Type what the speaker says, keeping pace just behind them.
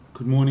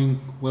Good morning.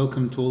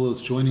 Welcome to all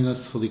those joining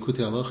us for Likutey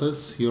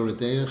Halakhos, Yoreh,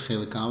 Deah,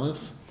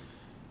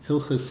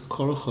 Hilkhos,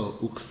 Karcha,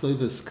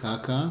 Ukhsoves,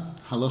 Kaaka,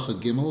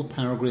 Halakha Gimel,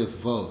 paragraph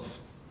Vav.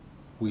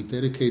 We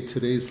dedicate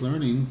today's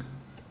learning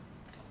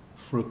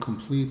for a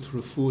complete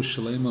refuah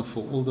shalema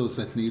for all those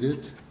that need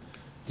it,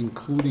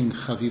 including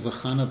Chaviva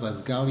Chana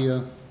Bas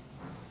Galia,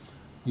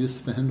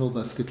 Yuspe Hendel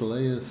Bas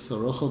Kitaleya,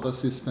 Sorocho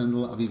Bas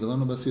Yuspendel,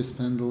 Avivelona Bas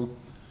Yuspendel,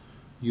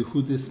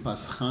 Yehudis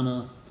Bas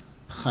Chana,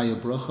 Chaya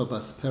Bracha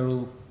Bas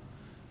Peril,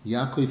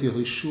 Yaakov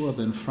Yehoshua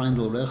ben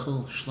Freindel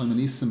Rechel, Shlomo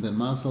Nisim ben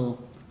Mazel,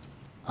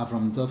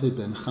 Avram David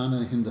ben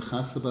Chana,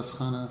 Hindechasa bas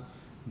Chana,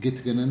 Git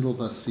Genendel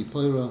bas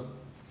Sipoira,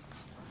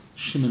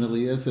 Shimon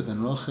Eliezer ben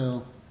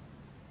Rochel,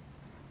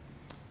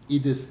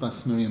 Idis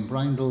bas Miriam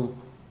Breindel,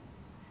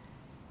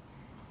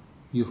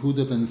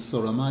 Yehuda ben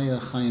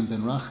Soramaya, Chaim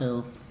ben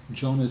Rachel,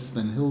 Jonas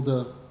ben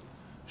Hilda,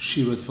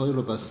 Shira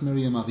Dvoira bas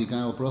Miriam,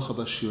 Avigail Brocha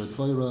bas Shira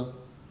Dvoira,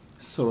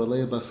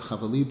 Soraleya bas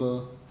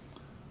Chavaliba,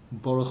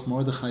 Baruch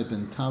Mordechai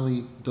ben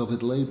Tali,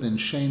 David Lei ben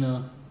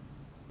Shena,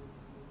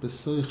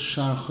 Besoich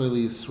Shar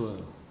Choli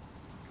Yisrael.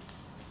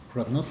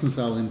 Rav Nasan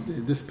Zal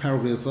in this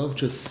paragraph of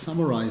just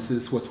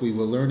summarizes what we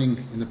were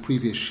learning in the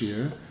previous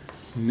year.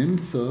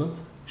 Nimtza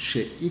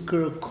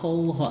she'ikar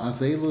kol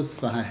ha'avelus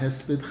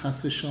v'ha'hesped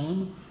chas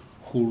v'sholem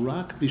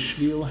hurak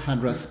b'shvil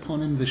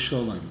hadrasponim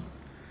v'sholem.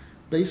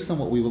 Based on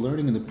what we were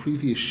learning in the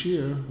previous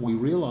year, we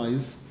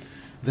realize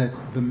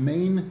that the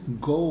main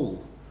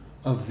goal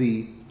of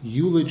the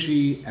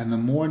eulogy and the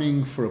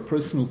mourning for a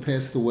person who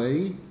passed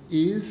away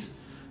is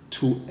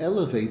to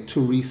elevate, to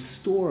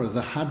restore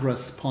the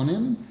hadras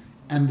ponim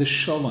and the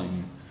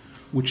shalom,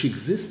 which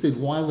existed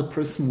while the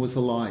person was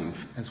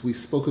alive. As we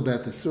spoke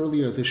about this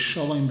earlier, the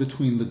shalom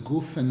between the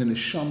guf and the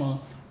neshama,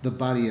 the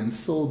body and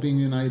soul being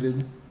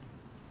united.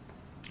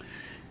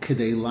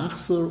 Kedei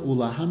lachzor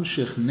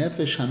ulahamshich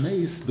nefesh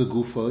hameis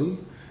begufoi,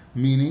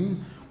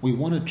 meaning we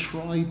want to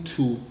try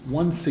to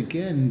once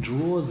again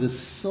draw the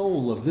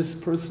soul of this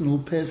person who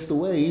passed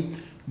away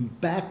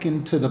back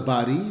into the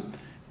body,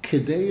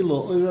 kedei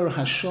lo'oyer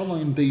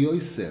hashalom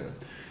beyoser,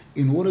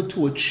 in order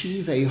to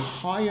achieve a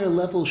higher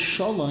level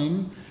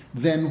shalom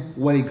than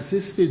what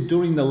existed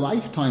during the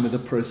lifetime of the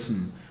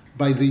person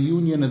by the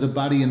union of the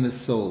body and the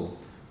soul.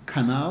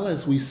 Kanal,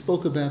 as we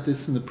spoke about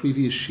this in the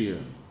previous year.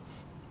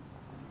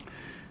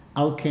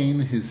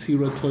 Alkein his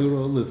hira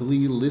Torah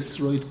livli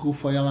lisroit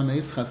gufay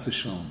alameis chas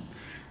v'shalom.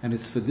 And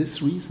it's for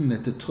this reason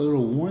that the Torah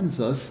warns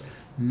us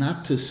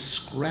not to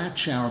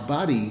scratch our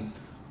body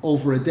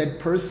over a dead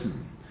person,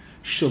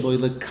 so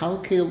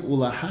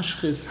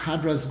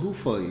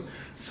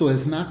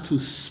as not to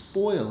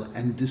spoil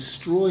and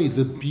destroy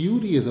the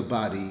beauty of the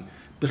body,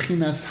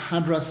 bechinas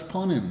hadras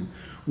ponim,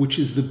 which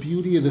is the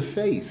beauty of the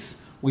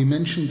face. We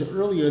mentioned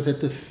earlier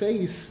that the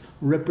face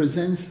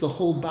represents the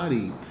whole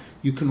body.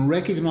 You can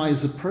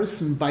recognize a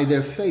person by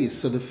their face,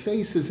 so the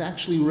face is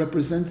actually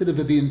representative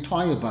of the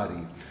entire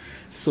body.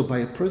 So by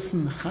a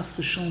person chas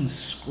v'sholom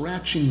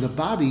scratching the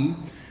body,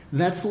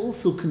 that's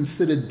also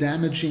considered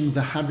damaging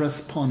the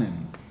hadras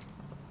ponim.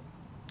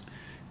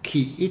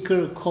 Ki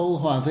ikar kol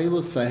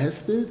ha'avelos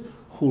v'hesped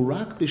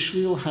hurak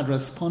b'shvil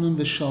hadras ponim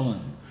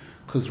v'sholom.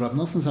 Because Rav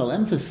Nasan Zal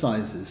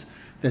emphasizes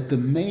that the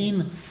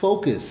main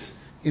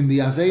focus in the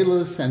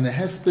avelos and the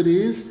hesped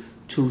is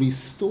to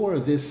restore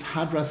this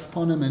hadras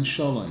ponim and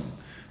sholom.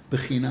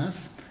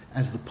 Bechinas,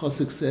 as the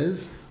pasuk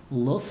says,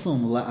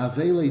 Losum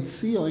la'avelei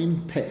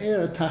tzion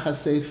pe'er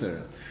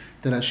tachasefer,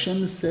 that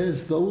Hashem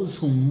says those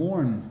who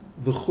mourn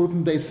the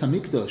Churban Beis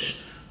Hamikdash,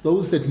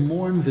 those that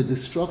mourn the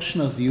destruction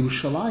of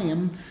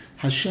Yerushalayim,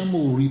 Hashem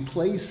will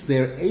replace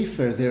their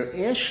efer, their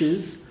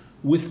ashes,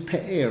 with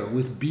pe'er,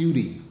 with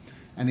beauty.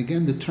 And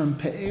again, the term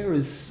pe'er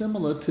is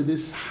similar to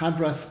this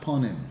hadras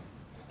ponim.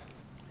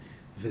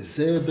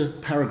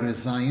 V'zeh paragraph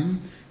zayin,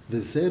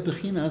 v'zeh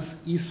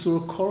b'chinas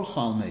isur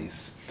korchal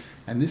meis.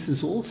 And this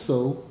is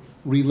also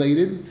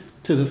related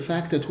to the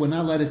fact that we're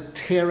not allowed to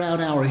tear out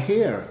our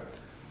hair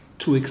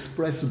to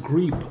express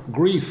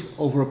grief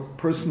over a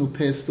person who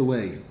passed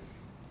away.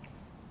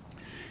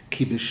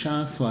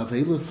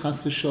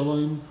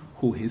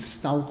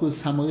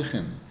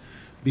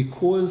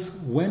 Because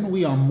when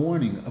we are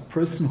mourning a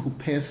person who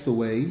passed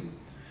away,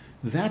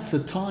 that's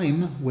a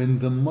time when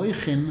the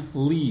moichin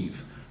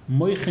leave.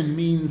 Moichin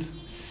means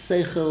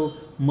seichel,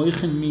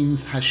 moichin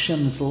means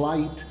Hashem's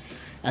light.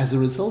 As a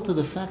result of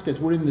the fact that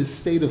we're in this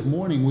state of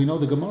mourning, we know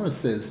the Gemara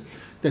says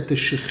that the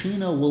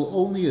Shekhinah will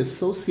only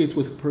associate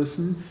with a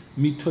person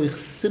mitoich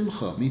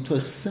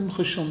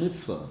simcha shel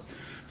mitzvah.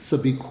 So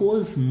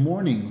because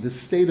mourning, the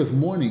state of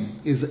mourning,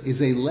 is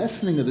a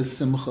lessening of the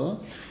simcha,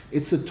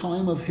 it's a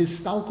time of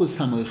histalkus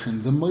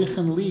hamoichin, the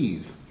moichin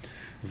leave.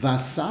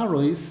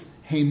 Vasarois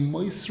he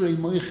moisrei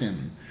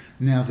moichin.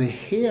 Now the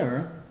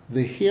hair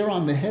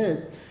on the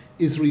head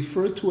is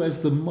referred to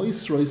as the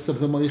moisrois of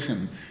the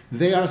moichin.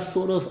 They are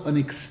sort of an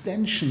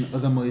extension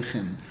of the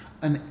moichin,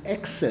 an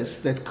excess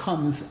that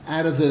comes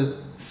out of the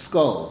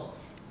skull.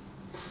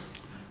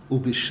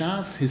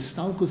 Ubishas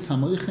histalkus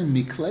hamoichin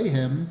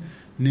mikleihem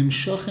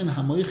nimshochin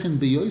hamoichin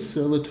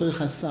beyoser letoich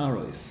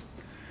hasarois.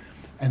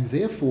 And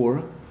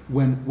therefore,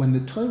 When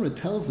the Torah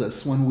tells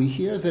us, when we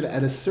hear that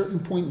at a certain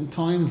point in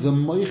time the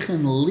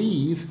moichen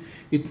leave,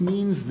 it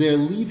means they're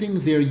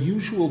leaving their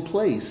usual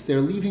place.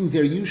 They're leaving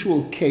their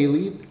usual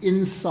keli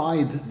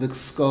inside the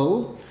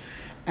skull,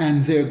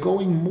 and they're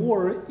going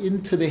more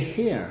into the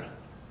hair.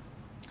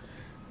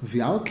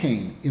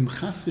 V'alkein im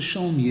chas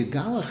v'shalom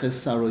yegalach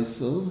es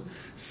saroisov.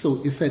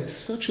 So if at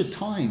such a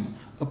time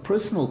a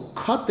person will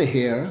cut the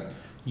hair,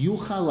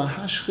 yuchal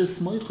lahashchis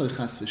moichoy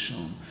chas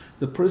v'shalom.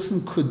 The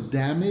person could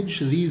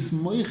damage these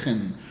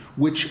moichen,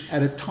 which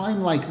at a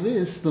time like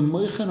this, the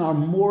moichen are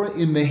more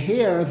in the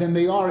hair than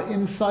they are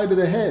inside of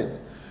the head.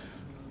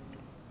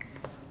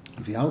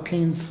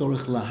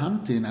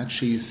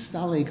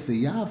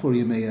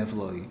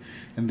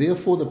 And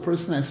therefore the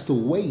person has to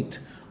wait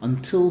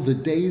until the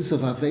days of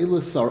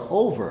Avelus are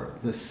over,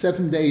 the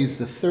 7 days,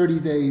 the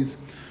 30 days,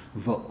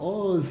 and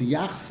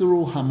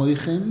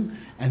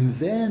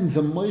then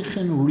the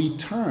moichen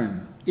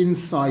return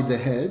inside the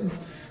head,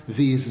 and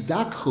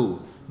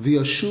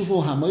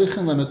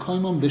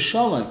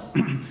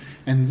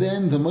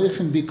then the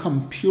moichen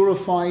become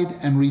purified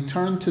and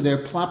return to their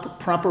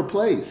proper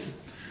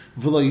place.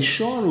 They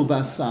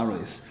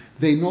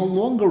no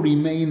longer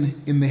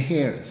remain in the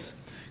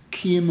hairs.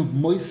 The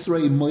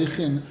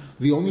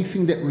only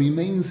thing that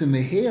remains in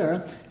the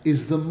hair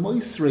is the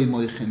moisrei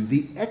moichen,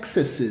 the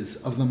excesses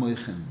of the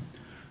moichen.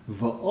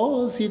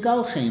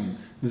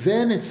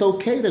 Then it's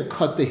okay to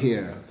cut the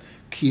hair.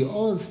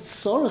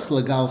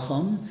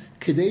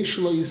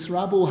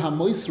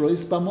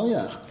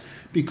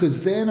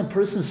 Because then a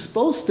person is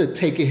supposed to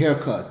take a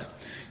haircut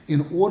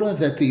in order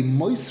that the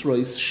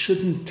moisrois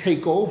shouldn't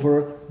take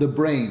over the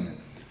brain.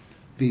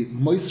 The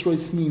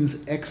moisrois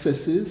means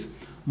excesses.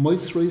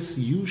 Moisrois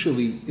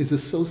usually is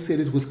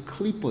associated with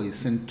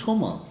klipos and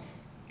tuma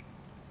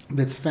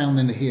that's found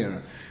in the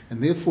hair.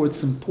 And therefore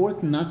it's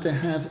important not to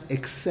have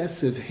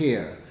excess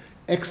hair,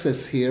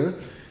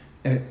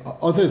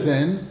 other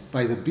than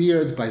by the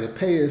beard, by the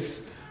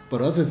payas.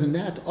 But other than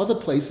that, other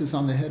places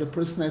on the head, a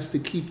person has to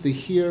keep the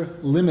hair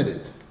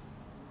limited.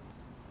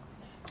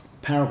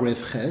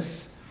 Paragraph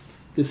Ches.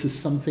 This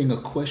is a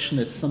question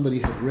that somebody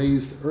had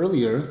raised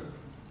earlier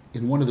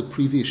in one of the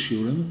previous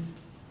shurim.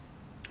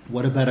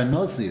 What about a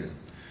nazir?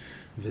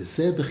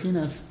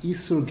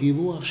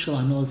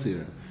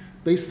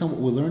 Based on what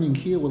we're learning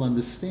here, we'll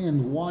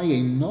understand why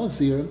a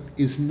nazir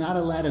is not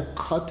allowed to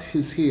cut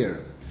his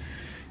hair.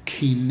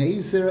 Ki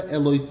nezer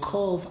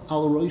eloikov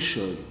al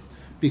roishoy.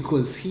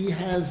 Because he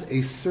has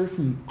a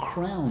certain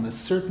crown, a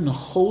certain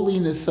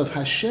holiness of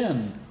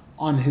Hashem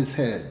on his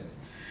head.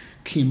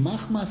 Ki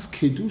machmas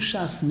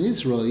kedushas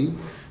nizroi,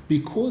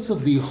 because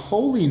of the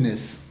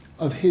holiness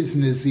of his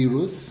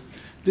nazirus.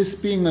 This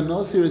being a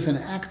nazir is an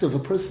act of a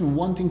person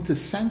wanting to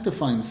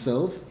sanctify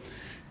himself.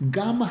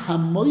 Gam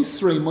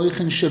hamoisrei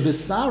moichen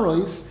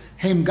shebesarois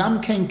hem gam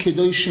ken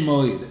kedoshim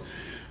oid.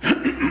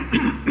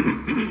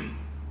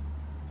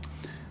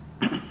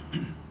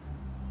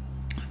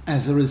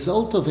 As a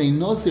result of a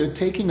nazir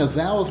taking a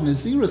vow of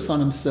nazirus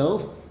on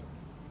himself,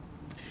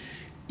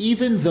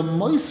 even the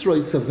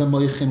moisrois of the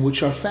moichin,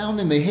 which are found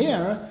in the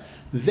hair,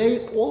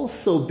 they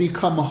also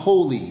become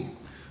holy.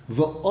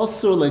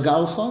 V'osur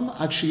legalchom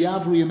ad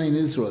sheyavru yamein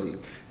Israel.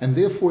 And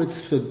therefore it's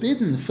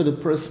forbidden for the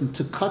person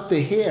to cut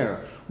the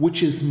hair,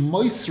 which is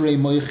moisrei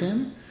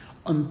moichin,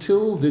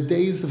 until the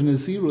days of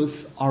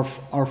nazirus are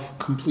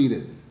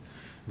completed.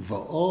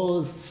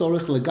 V'oz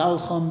tzorich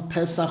legalchom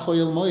pesach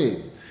oyel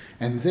moed.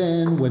 And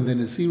then, when the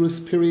Nazirus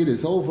period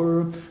is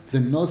over, the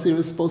Nazir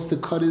is supposed to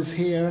cut his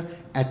hair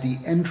at the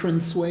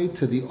entranceway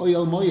to the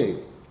Oyel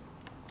Moyed.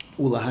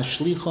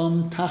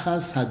 Ulahashlichom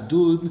tachas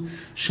hadud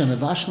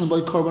shemevashlim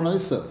by korban.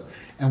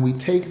 And we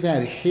take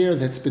that hair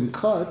that's been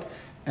cut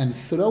and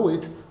throw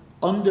it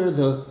under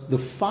the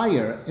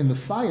fire, in the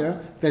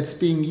fire that's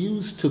being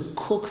used to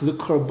cook the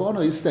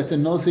korbanos that the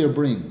Nazir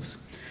brings.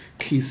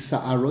 Ki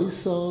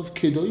sa'aroisov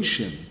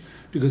kedoshim.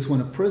 Because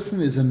when a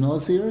person is a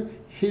Nazir,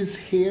 his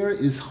hair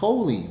is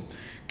holy.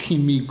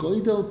 Because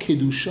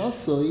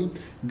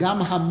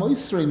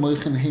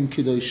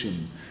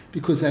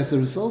as a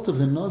result of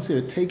the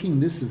Nazir taking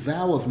this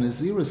vow of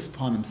Nazirus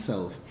upon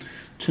himself,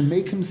 to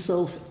make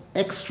himself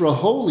extra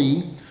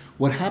holy,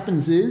 what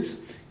happens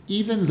is,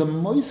 even the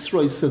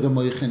moisrois of the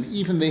moichin,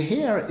 even the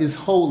hair is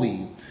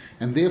holy,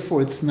 and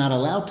therefore it's not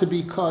allowed to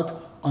be cut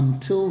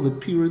until the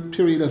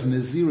period of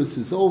Nazirus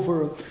is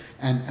over,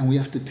 and we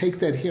have to take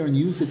that hair and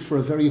use it for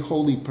a very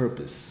holy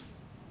purpose.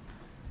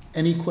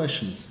 Any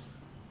questions?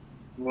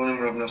 Good morning,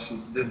 Rav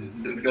Nasan.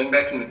 Going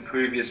back in the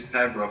previous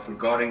paragraph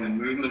regarding the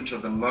movement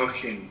of the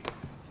mochin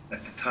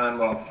at the time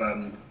of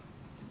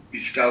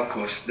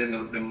Hilkhos,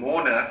 then the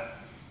mourner,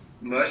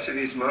 most of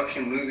his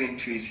mochin move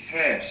into his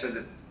hair, so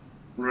that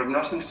Rav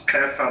Nasan just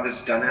clarify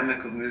this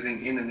dynamic of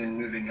moving in and then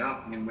moving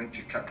out, and then when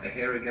to cut the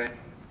hair again.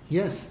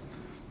 Yes,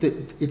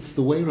 it's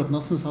the way Rav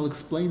Nasan Zal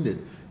explained it.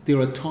 There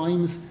are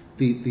times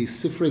the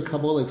Sifrei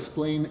Kabbalah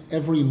explain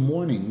every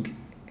morning,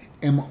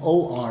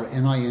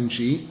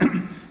 morning,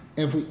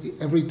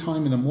 every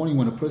time in the morning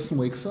when a person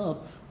wakes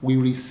up, we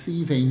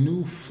receive a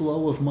new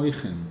flow of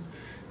moichin.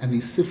 And the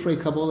Sifrei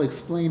Kabbalah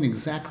explain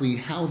exactly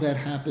how that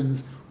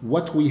happens,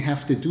 what we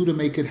have to do to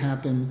make it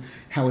happen,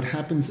 how it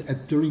happens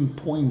at during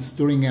points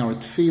during our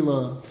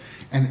tefillah.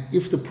 And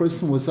if the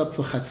person was up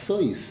for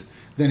Chatzois,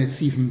 then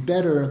it's even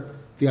better.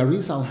 The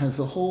Arizal has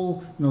a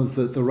whole,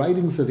 the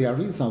writings of the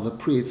Arizal, the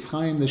Pri Etz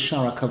Chaim, the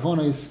Shara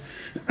Kavonis,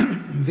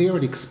 there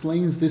it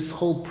explains this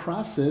whole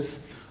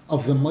process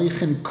of the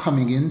moichen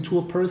coming into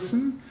a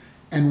person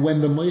and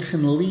when the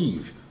moichen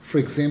leave. For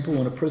example,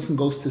 when a person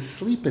goes to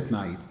sleep at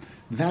night,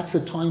 that's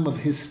a time of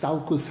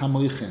histalkus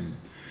hamoichen.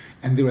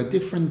 And there are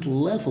different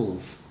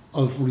levels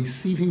of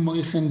receiving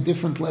moichen,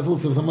 different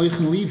levels of the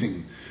moichen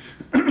leaving.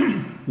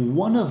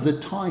 One of the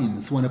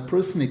times when a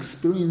person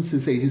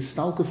experiences a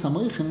histalkus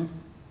hamoichen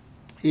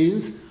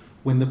is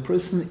when the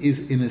person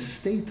is in a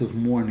state of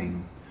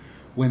mourning.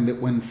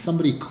 When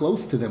somebody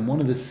close to them,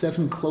 one of the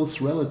 7 close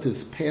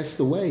relatives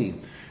passed away,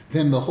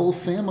 then the whole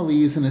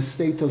family is in a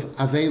state of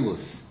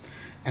avelus.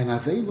 And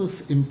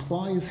avelus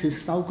implies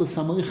histalkus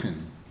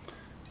hamoichen.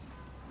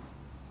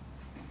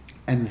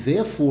 And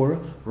therefore,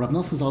 Rav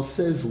Nasan Zal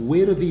says,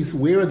 where are these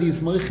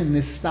moichen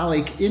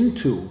nistalik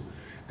into?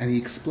 And he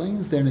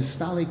explains they're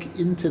nistalik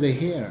into the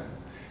hair.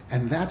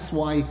 And that's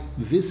why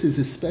this is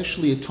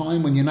especially a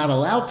time when you're not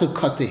allowed to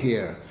cut the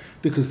hair,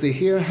 because the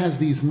hair has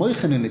these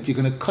moichen in it. You're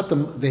going to cut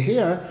the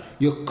hair,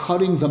 you're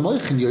cutting the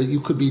moichen. You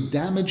could be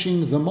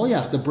damaging the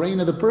moyach, the brain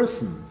of the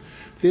person.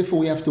 Therefore,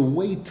 we have to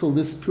wait till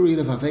this period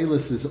of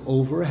avelus is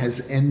over,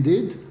 has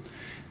ended,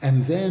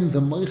 and then the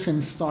moichen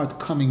start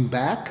coming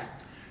back.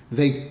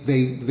 They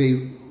leave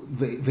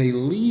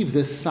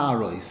the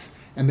saros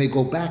and they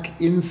go back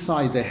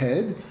inside the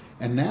head,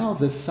 and now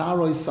the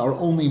saros are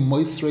only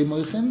moisrei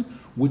moichen,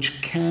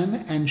 which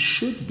can and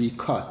should be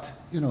cut,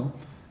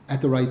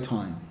 at the right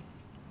time.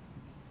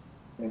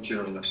 Thank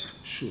you, Rav Nasan.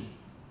 Sure.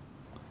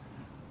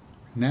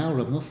 Now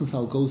Rav Nasan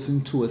Zal goes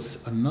into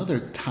another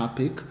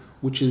topic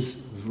which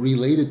is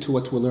related to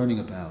what we're learning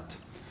about.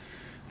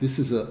 This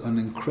is an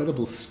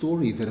incredible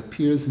story that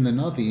appears in the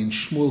Navi in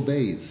Shmuel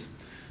Beis.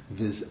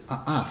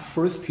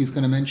 First he's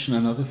going to mention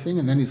another thing,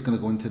 and then he's going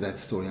to go into that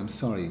story. I'm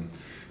sorry.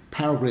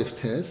 Paragraph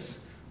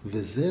Tes,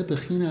 V'zeh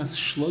bechinas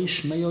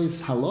shloish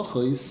me'os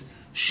halakhos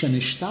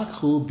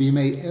shenishtakhu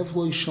b'mei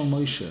evloi shel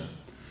Moshe.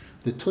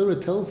 The Torah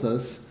tells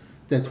us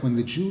that when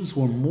the Jews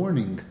were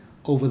mourning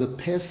over the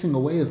passing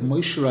away of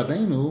Moshe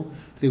Rabbeinu,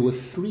 there were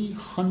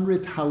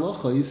 300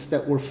 halachos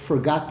that were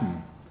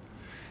forgotten.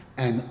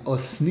 And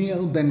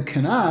Osniel ben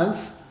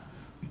Kenaz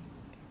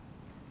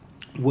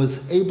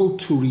was able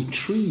to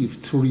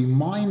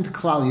remind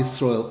Klal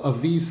Yisrael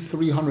of these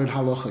 300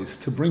 halachos,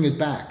 to bring it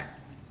back.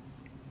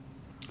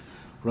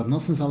 Rav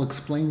Nasan Zal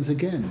explains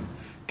again,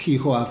 Ki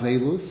ho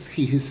avelus,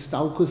 hi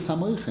histalkus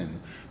hamoichen.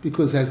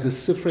 Because as the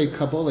Sifrei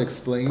Kabbalah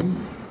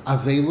explain,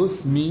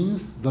 avelus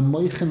means the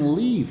moichen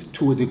leave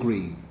to a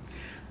degree.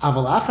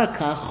 Aval achar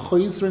kach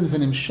choizren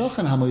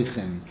v'nimshochen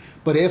hamoichen.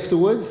 But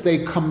afterwards they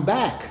come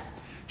back.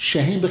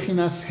 Shehem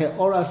bechinas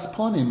he'oras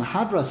ponim,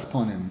 hadras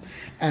ponim.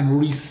 And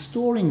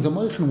restoring the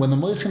moichen. When the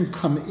moichen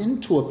come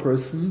into a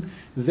person,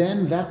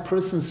 then that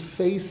person's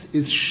face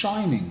is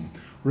shining.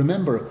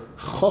 Remember,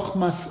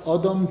 chochmas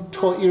odom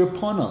to'ir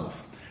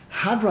ponov.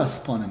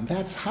 Hadras ponim,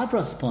 that's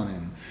hadras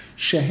ponim.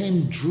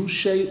 Shehem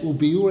drushe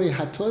ubiure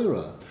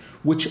hatoira.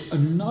 Which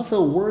another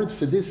word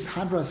for this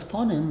hadras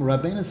ponim,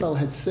 Rabbeinu Zal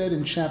had said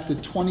in chapter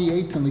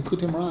 28 in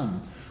Likutey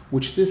Moharan,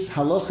 which this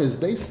halakha is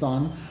based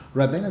on.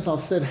 Rabbeinu Zal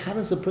said, how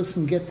does a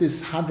person get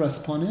this hadras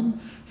ponim?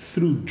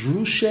 Through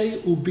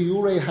drushe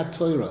ubiure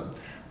hatoira,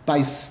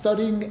 by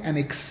studying and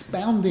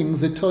expounding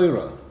the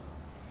Torah.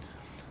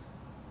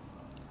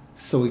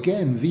 So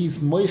again, these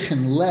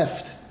moichen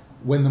left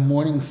when the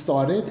morning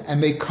started,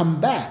 and they come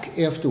back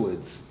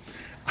afterwards.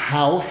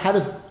 How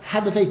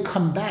do they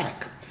come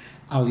back?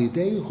 As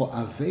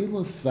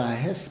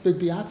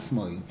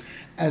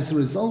a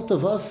result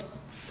of us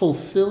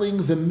fulfilling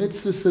the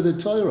mitzvahs of the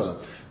Torah,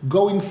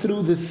 going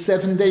through the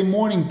 7-day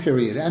mourning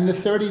period and the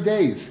 30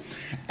 days,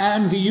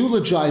 and the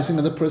eulogizing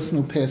of the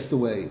person who passed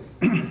away.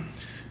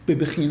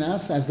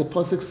 Bebechinas, as the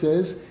pasuk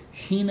says,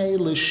 Hine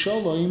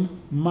l'sholom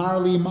mar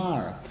li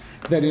mar.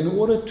 That in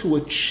order to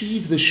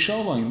achieve the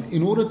shalom,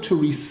 in order to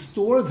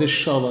restore the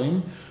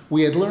shalom,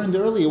 we had learned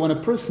earlier, when a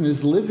person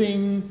is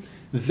living,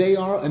 they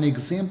are an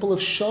example of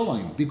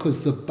shalom,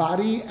 because the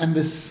body and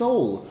the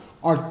soul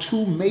are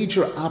 2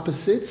 major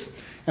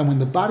opposites, and when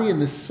the body and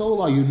the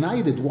soul are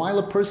united while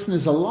a person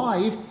is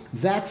alive,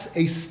 that's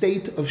a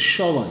state of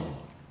shalom.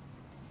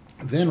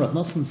 Then Rav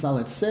Nasan Zal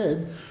had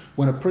said,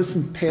 when a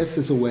person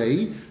passes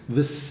away,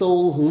 the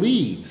soul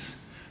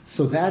leaves.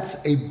 So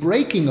that's a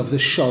breaking of the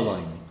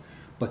shalom.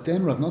 But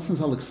then Rav Nasan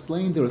Zal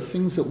explained there are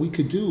things that we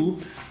could do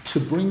to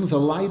bring the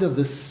light of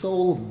the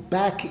soul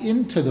back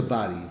into the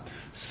body,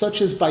 such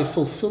as by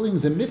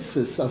fulfilling the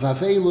mitzvahs of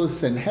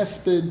Avelus and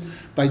Hesped.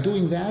 By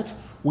doing that,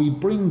 we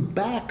bring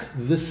back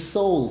the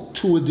soul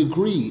to a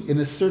degree. In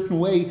a certain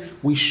way,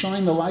 we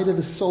shine the light of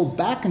the soul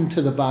back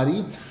into the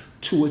body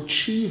to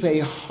achieve a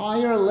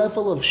higher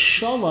level of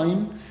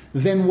shalom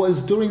than was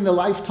during the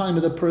lifetime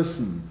of the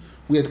person.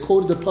 We had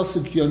quoted the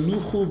pasuk,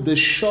 Yanuchu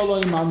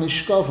b'shalom al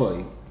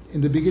mishkavoi.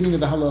 in the beginning of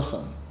the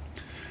Halakha.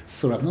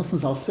 So Rav Nasan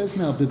Zal says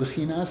now,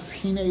 B'bechinas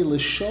hine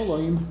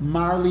l'sholom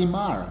mar li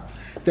mar,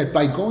 that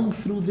by going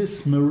through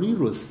this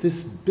merirus,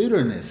 this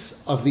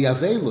bitterness of the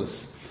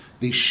avelus,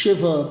 the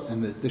shiva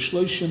and the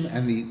shloshim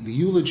and the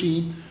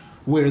eulogy,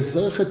 we're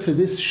zeicha to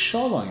this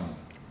shalom.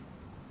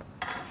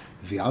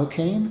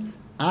 V'alkein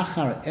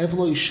achar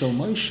evloi shel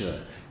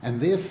Moshe, and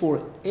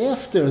therefore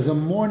after the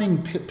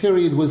mourning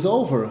period was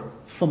over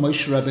for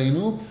Moshe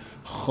Rabbeinu,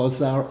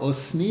 chozar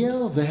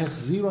Osniel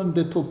v'hechziron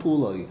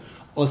b'pilpuloi.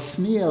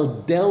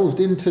 Osniel delved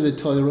into the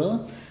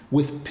Torah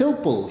with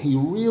pilpul. He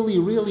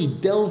really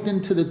delved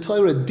into the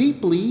Torah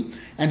deeply,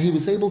 and he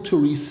was able to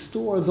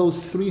restore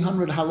those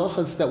 300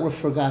 halachas that were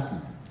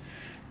forgotten.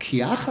 Ki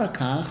achar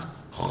kach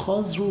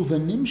chazru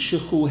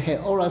v'nimshechu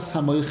he'oras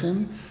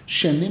hamoichin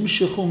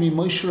shenimshechu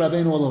mimoshe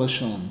Rabbeinu olav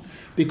Hashem.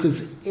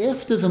 Because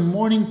after the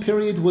mourning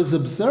period was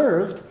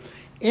observed,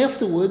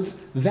 afterwards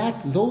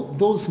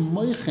those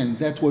moichin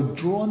that were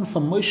drawn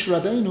from Moshe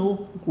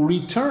Rabbeinu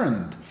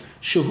returned.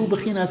 Shehu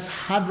b'chinas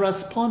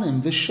hadras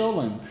ponim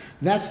v'sholem.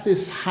 That's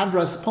this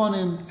hadras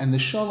ponim and the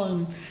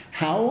sholem.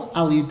 How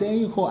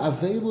alidei ho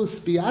avelus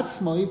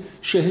biatzmoi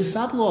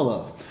shehisablu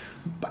olav.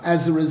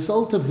 As a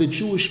result of the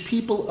Jewish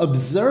people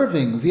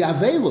observing the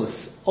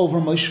avelus over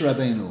Moshe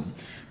Rabbeinu.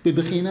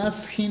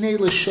 B'chinas hine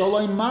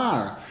l'sholem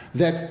mar.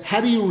 That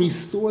how do you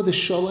restore the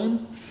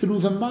sholem? Through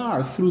the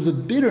mar, through the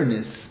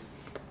bitterness.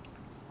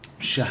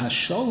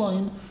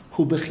 Shehasholem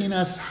hu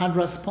b'chinas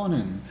hadras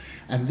ponim.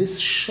 And this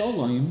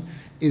sholem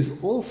is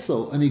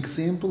also an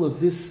example of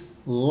this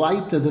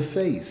light of the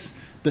face.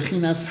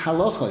 B'chinas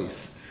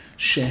Halakhos.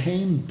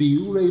 Shehem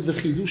biurei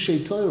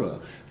v'chidushei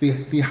Torah. The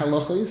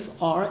Halakhos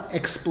are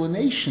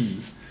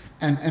explanations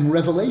and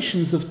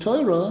revelations of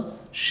Torah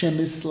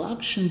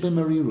shemislapshin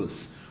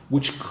b'merirus,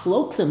 which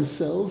cloak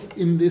themselves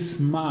in this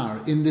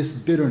mar, in this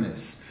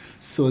bitterness.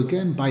 So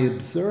again, by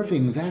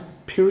observing that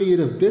period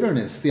of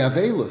bitterness, the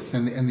avelus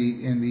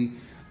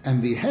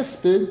and the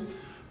hesped,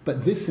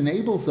 but this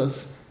enables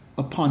us,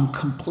 upon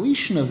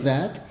completion of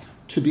that,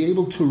 to be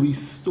able to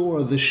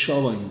restore the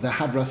shalom, the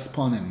hadras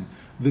ponim,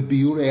 the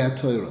biurei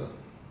Torah.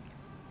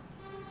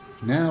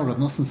 Now, Rav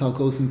Nasan Zal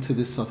goes into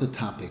this other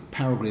topic,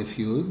 paragraph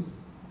Yud.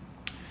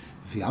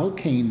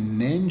 V'alkein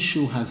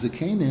nenshu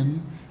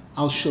hazakenim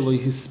al shaloi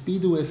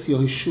hispidu es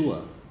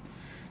Yehoshua.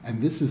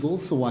 And this is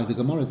also why the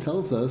Gemara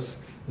tells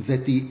us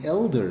that the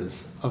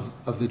elders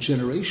of the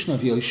generation of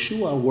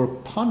Yehoshua were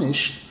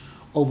punished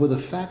over the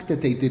fact that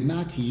they did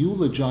not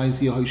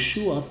eulogize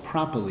Yehoshua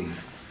properly.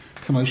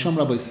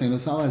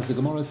 As the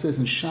Gemara says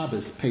in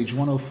Shabbos, page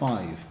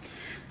 105,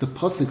 the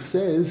Pasuk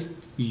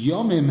says,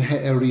 Yomim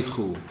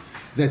he'erichu,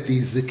 that the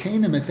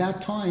Zekanim at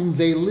that time,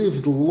 they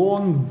lived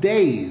long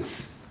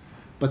days.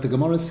 But the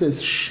Gemara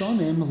says,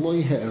 Shonim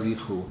loy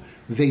he'erichu,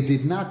 they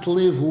did not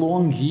live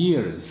long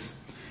years.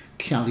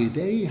 Ki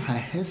alidei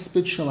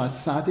ha'hesped shel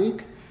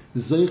hatzadik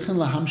zeichen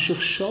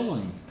lahamshich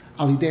sholem,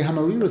 alidei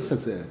hamarirus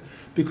hazeh.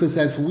 Because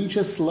as we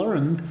just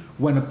learned,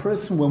 when we're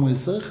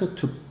zeicha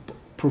to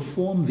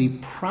perform the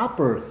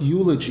proper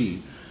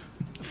eulogy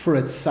for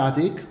a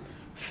tzaddik,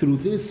 through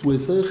this we're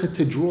zeicha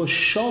to draw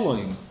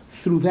shalom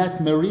through that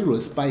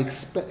merirus by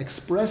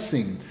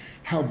expressing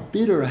how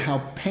bitter, how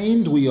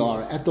pained we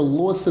are at the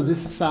loss of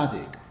this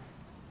tzaddik.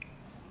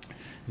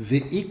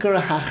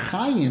 Ve'ikar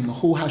hachayim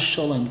hu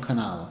hasholem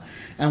kanal.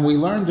 And we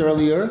learned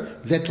earlier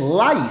that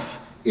life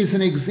is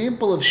an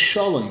example of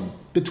shalom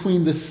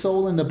between the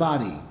soul and the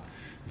body.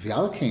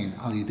 And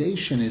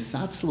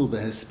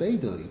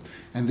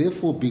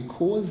therefore,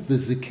 because the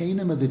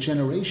Zekanim of the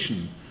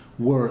generation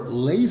were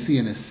lazy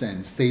in a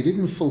sense, they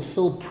didn't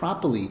fulfill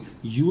properly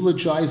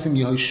eulogizing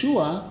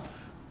Yehoshua,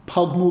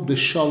 pagmu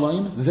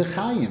b'shalom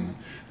v'chayim.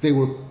 They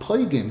were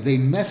plaguing, they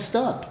messed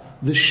up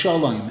the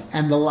shalom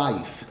and the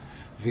life.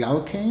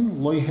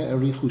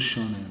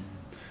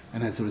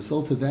 And as a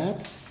result of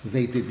that,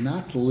 they did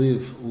not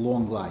live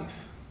long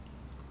life.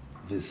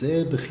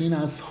 V'zeh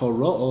b'chinas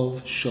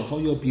horo'ov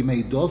shehoyo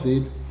b'yimei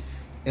David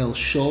el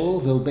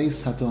shol vel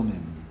beis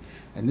hadomim.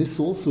 And this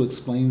also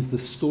explains the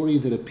story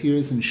that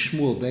appears in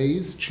Shmuel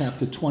Beis,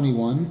 chapter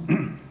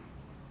 21,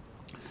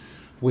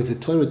 where the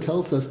Torah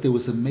tells us there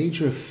was a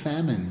major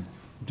famine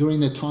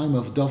during the time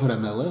of David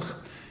HaMelech,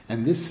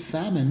 and this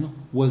famine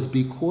was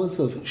because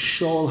of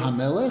Shaul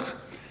HaMelech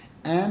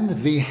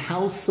and the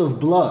house of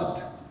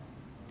blood.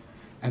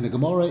 And the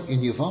Gemara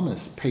in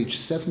Yevamos, page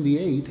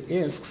 78,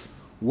 asks,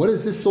 what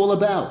is this all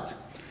about?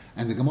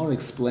 And the Gemara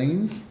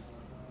explains.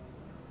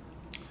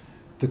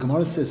 The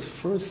Gemara says,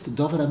 first,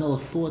 David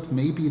HaMelech thought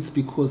maybe it's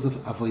because of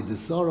Avodah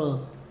Zarah,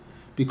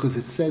 because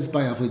it says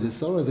by Avodah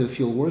Zarah that if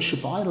you'll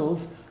worship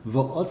idols,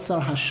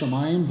 V'otzar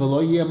Hashemayim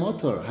v'lo yeh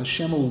motor,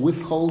 Hashem will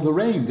withhold the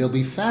rain, there'll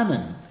be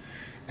famine.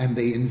 And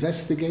they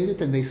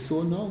investigated and they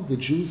saw, no, the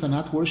Jews are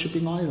not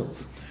worshipping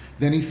idols.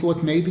 Then he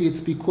thought maybe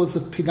it's because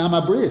of Pigam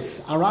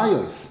Abris,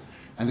 Arayos.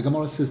 And the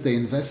Gemara says they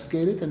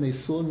investigated and they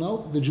saw,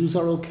 no, the Jews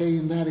are okay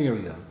in that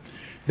area.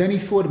 Then he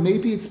thought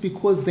maybe it's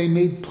because they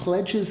made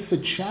pledges for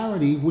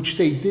charity which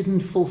they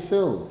didn't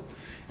fulfill.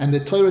 And the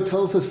Torah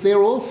tells us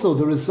there also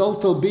the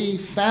result will be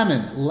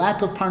famine,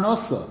 lack of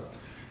parnasa.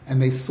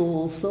 And they saw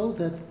also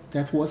that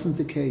that wasn't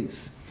the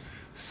case.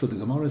 So the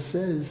Gemara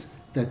says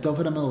that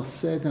David HaMelech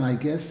said, and I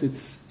guess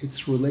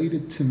it's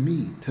related to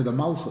me, to the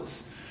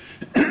Malchus.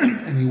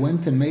 And he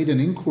went and made an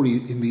inquiry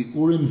in the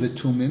Urim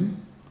V'Tumim,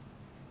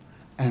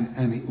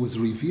 and it was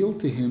revealed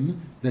to him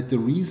that the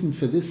reason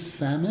for this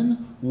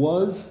famine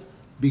was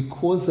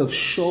because of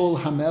Shol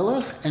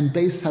HaMelech and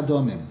Beis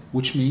Hadomim,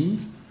 which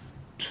means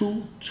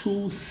two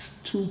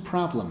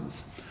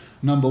problems.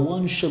 Number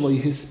one,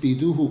 Sheloi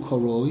Hispiduhu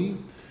Koroi,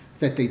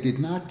 that they did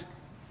not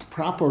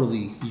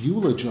properly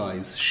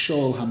eulogize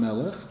Shol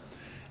HaMelech,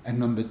 and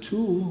number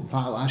two,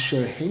 Val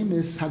Asher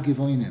Hemis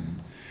HaGivonim,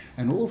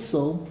 and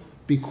also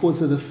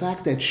because of the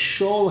fact that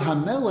Shol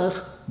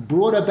HaMelech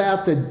brought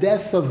about the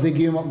death of the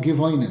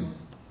Givonim.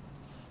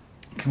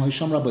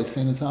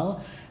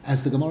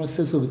 As the Gemara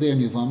says over there in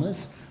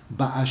Yevamis,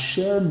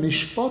 Ba'asher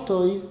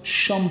Mishpotoi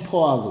Sham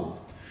Po'alu,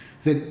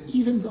 that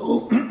even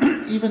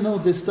though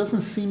this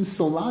doesn't seem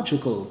so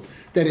logical,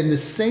 that in the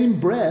same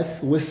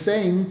breath we're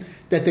saying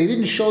that they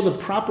didn't show the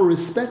proper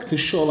respect to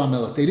Shol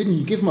HaMelech, they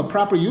didn't give him a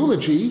proper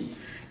eulogy,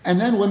 and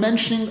then we're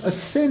mentioning a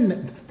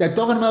sin, that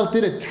David HaMelech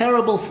did a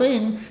terrible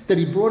thing, that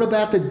he brought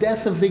about the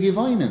death of the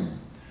Givonim.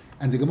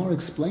 And the Gemara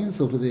explains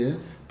over there,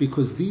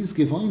 because these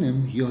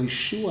Givonim,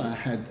 Yeshua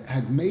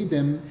had made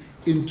them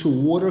into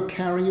water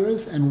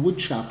carriers and wood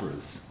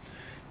choppers.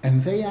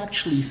 And they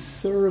actually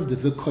served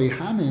the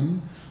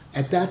Kohanim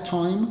at that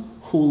time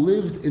who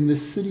lived in the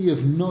city of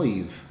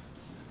Noiv.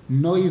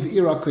 Noiv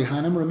Ira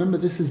Kohanim. Remember,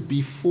 this is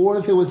before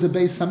there was a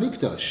Beis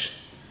HaMikdash.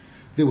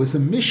 There was a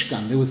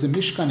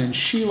Mishkan in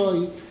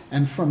Shiloh,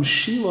 and from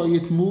Shiloh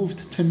it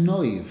moved to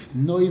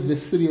Noiv, the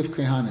city of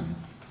Kohanim.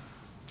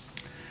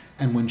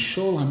 And when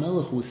Shol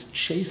HaMelech was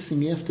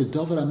chasing after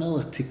David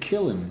HaMelech to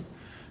kill him,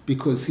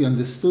 because he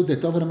understood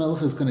that David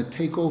HaMelech is going to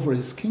take over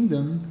his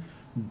kingdom,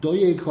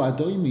 Doeg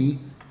HaAdoimi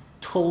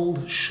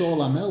told Shol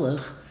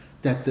HaMelech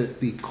that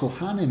the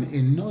Kohanim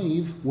in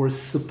Noiv were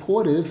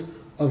supportive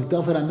of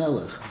David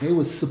HaMelech. They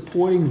were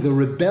supporting the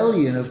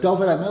rebellion of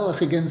David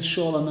HaMelech against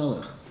Shol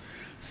HaMelech.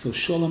 So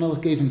Shol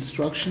HaMelech gave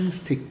instructions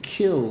to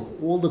kill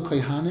all the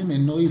Kohanim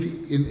in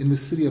Noiv, in the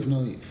city of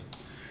Noiv.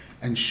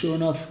 And sure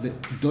enough, the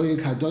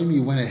Doeg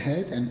HaAdoimi went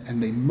ahead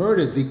and they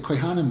murdered the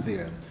Kohanim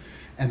there.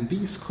 And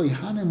these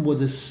Kohanim were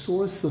the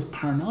source of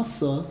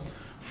Parnasa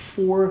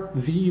for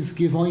these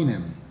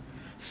Givonim.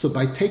 So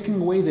by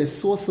taking away their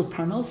source of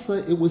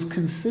Parnasa, it was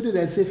considered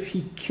as if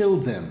he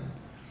killed them.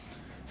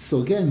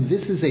 So again,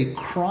 this is a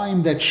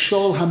crime that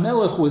Shol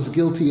HaMelech was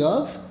guilty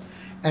of.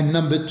 And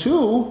number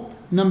two,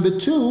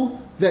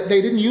 that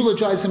they didn't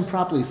eulogize him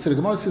properly. So the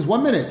Gemara says,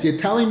 1 minute, you're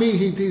telling me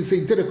he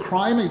did a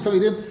crime and you tell me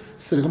he didn't?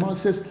 So the Gemara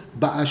says,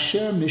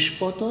 Ba'asher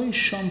mishpotoi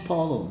sham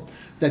palo,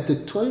 that the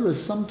Torah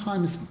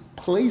sometimes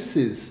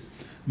places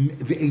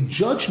a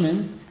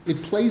judgment,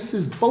 it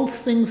places both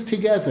things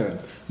together.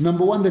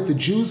 Number one, that the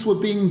Jews were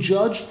being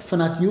judged for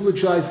not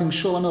eulogizing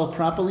Shol HaMelech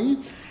properly,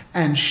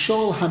 and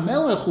Shol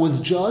HaMelech was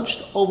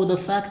judged over the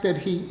fact that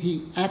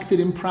he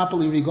acted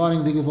improperly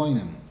regarding the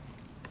Givonim.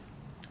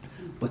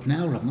 But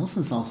now Rav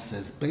Nosson Zal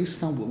says,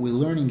 based on what we're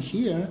learning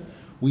here,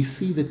 we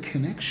see the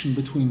connection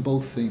between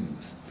both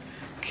things.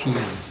 Ki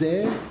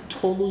zeh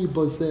tolui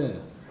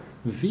bozeh.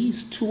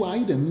 These two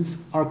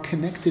items are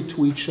connected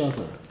to each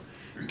other.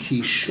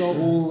 Ki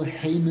Shol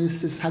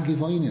Hemis is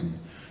HaGivonim.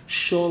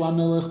 Shol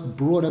HaMelech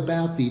brought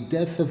about the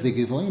death of the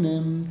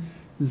Givonim.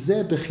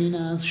 Zeh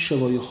bechinas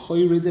shelo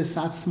yochoyrid es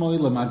atzmoi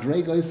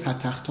lemadregos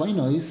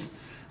hatachtoinos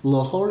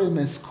lohorem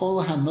es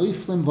kol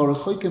hanoiflim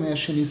v'rechoikem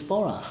Hashem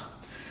Yisborach.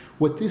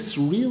 What this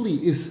really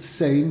is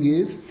saying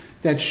is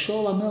that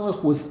Shol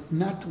HaMelech was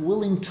not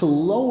willing to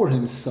lower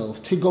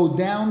himself, to go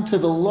down to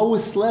the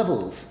lowest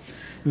levels.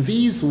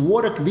 These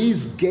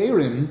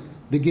Gerim,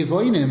 the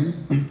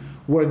Givonim,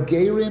 were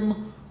Gerim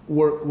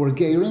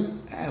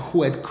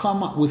who had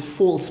come up with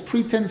false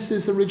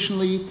pretenses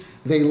originally.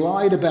 They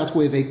lied about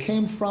where they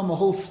came from, a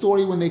whole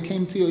story when they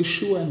came to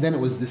Yeshua, and then it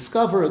was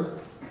discovered.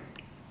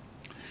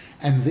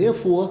 And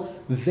therefore,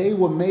 they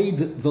were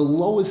made the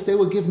lowest, they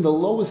were given the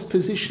lowest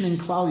position in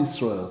Klal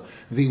Yisrael,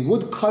 the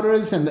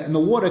woodcutters and the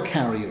water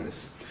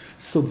carriers.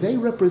 So they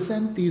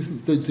represent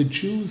the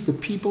Jews, the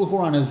people who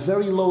are on a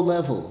very low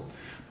level.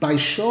 By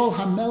Shol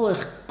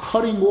HaMelech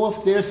cutting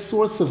off their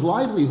source of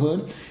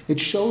livelihood, it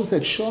shows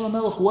that Shol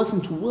HaMelech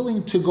wasn't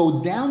willing to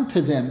go down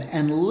to them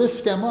and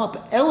lift them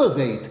up,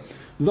 elevate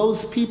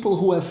those people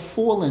who have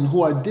fallen,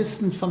 who are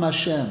distant from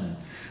Hashem.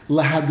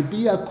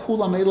 Lahagbia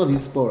kulam elav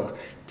yisborach,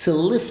 to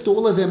lift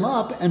all of them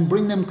up and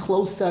bring them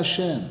close to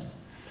Hashem.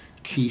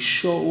 Ki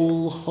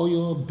Shaul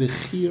hoyo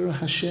bechir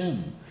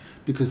Hashem,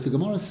 because the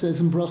Gemara says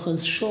in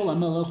Brachas, Shol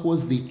HaMelech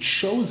was the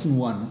chosen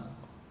one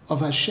of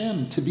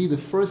Hashem to be the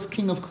first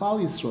king of Klal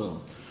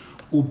Yisrael.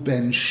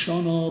 Uben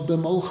shana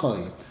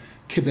b'molchai,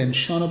 kiben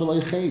shana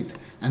b'loichet.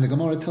 And the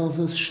Gemara tells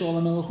us Shol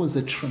HaMelech was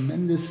a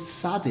tremendous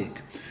tzaddik,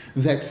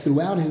 that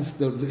throughout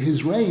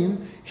his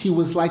reign, he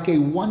was like a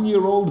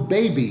 1-year-old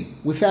baby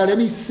without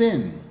any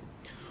sin.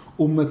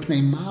 And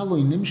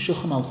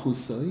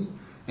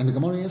And the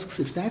Gemara asks,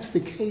 if that's the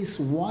case,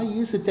 why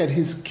is it that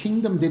his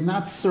kingdom did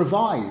not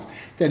survive?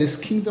 That his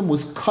kingdom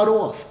was cut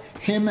off?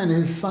 Him and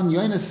his son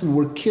Yonasan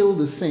were killed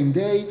the same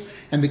day,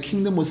 and the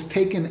kingdom was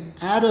taken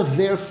out of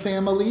their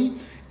family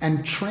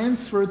and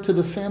transferred to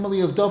the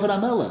family of David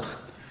HaMelech.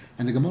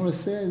 And the Gemara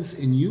says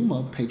in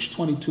Yuma, page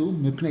 22,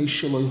 Mipnei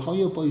Sheloi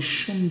Hoya Boi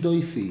Shum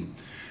Doifi,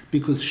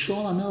 because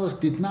Shaul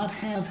HaMelech did not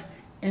have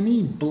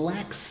any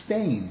black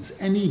stains,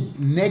 any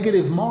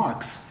negative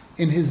marks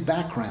in his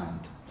background.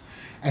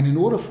 And in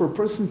order for a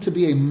person to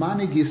be a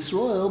Manig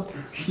Yisrael,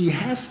 he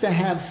has to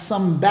have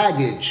some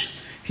baggage.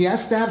 He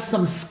has to have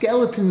some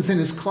skeletons in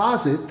his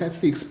closet. That's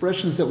the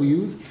expressions that we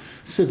use.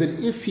 So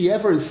that if he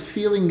ever is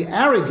feeling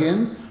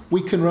arrogant,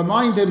 we can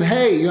remind him,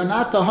 hey, you're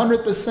not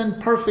 100%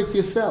 perfect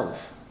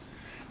yourself.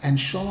 And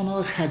Shaul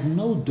HaMelech had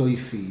no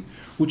doifi,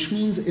 which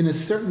means in a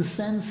certain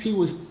sense he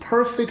was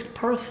perfect.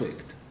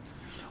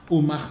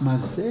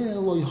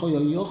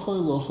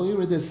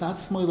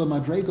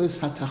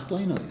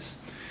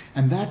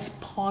 And that's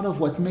part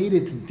of what made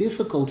it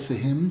difficult for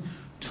him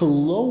to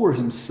lower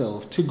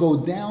himself, to go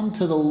down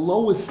to the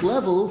lowest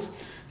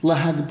levels,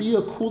 and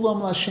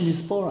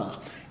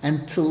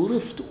to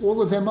lift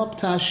all of them up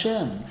to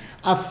Hashem.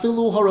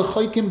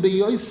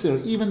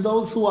 Even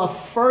those who are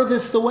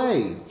furthest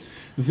away.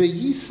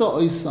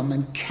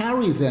 And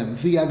carry them,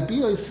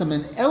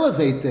 and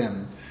elevate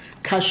them.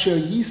 Like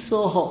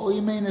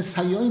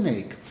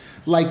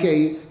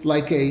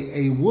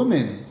a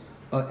woman,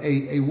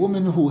 a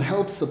woman who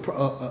helps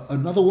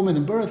another woman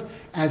in birth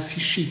as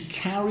she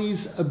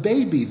carries a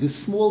baby, this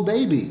small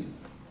baby.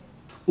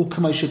 And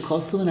as the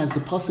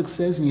pasuk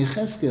says in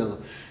Yecheskel,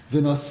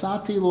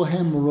 "V'nosati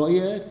lohem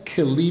royeh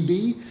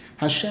kelibi,"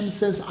 Hashem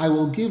says, "I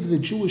will give the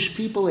Jewish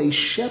people a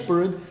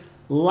shepherd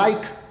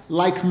like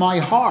my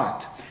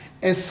heart."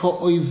 Es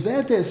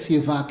ha'oivedes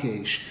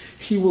yivakesh.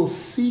 He will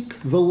seek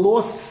the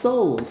lost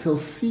souls. He'll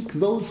seek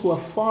those who are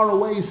far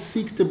away,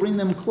 seek to bring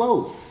them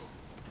close.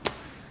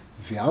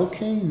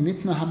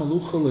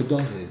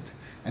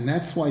 And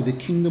that's why the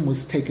kingdom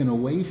was taken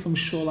away from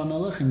Shaul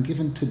HaMelech and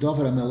given to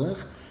David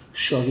HaMelech.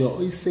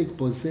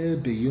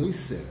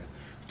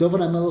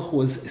 David HaMelech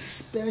was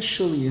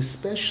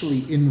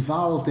especially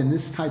involved in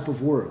this type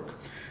of work.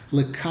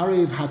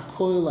 Lekarev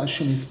hakoil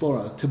Hashem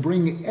Yisborah, to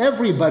bring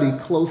everybody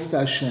close to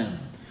Hashem.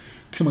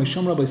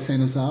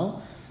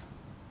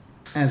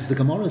 As the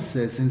Gemara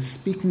says, in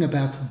speaking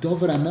about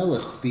David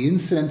HaMelech, the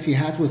incident he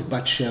had with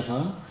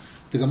Bathsheba,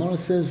 the Gemara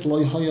says,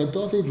 Lo haya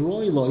David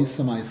roi lo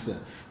isamaisa.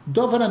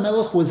 David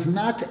HaMelech was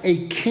not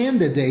a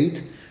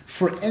candidate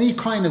for any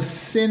kind of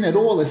sin at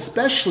all,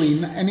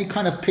 especially any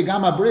kind of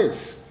pigama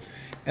bris.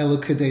 Elo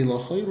kedei lo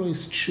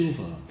hoyrois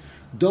tshuva.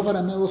 David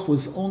HaMelech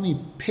was only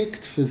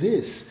picked for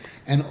this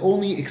and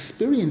only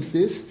experienced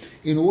this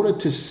in order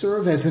to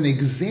serve as an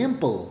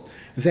example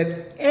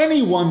that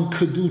anyone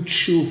could do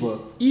tshuva,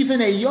 even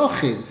a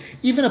yochid,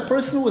 even a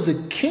person who was a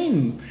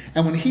king,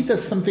 and when he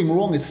does something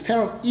wrong, it's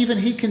terrible, even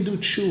he can do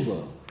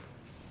tshuva.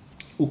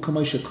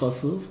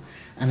 Ukhsoves,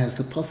 and as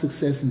the pasuk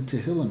says in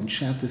Tehillim,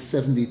 chapter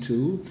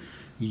 72,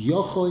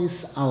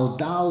 Yochos al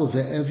dal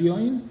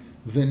ve'evyoin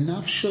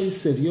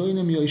ve'nafshois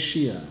evyoinim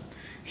yoshia.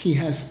 He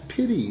has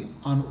pity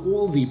on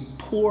all the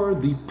poor,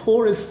 the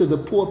poorest of the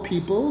poor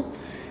people,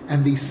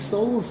 and the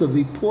souls of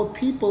the poor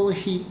people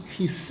he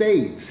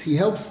saves, he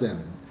helps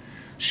them.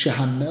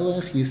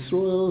 Shehamelech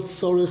Yisrael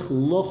tzorich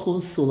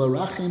lochus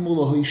ularachim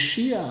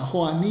ulahoishia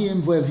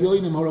hoaniyim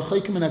ve'evyoinim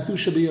horachoikim and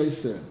akdusha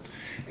b'yoser.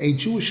 A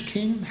Jewish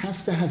king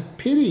has to have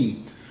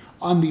pity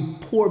on the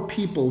poor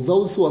people,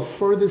 those who are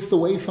furthest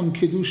away from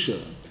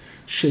Kedusha.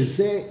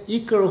 Shezeh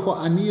ikar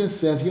ho'aniyos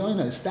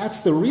ve'evyoinos.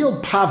 That's the real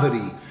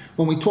poverty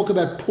when we talk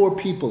about poor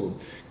people.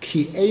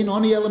 Ki ein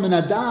oni ela min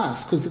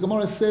hadas, because the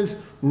Gemara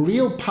says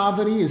real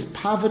poverty is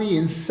poverty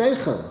in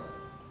seichel.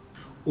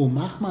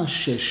 Umachma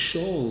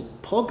sheshol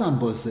pogam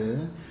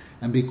bozeh,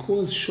 and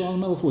because Shaul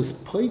HaMelech was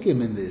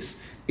poigim in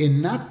this,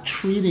 in not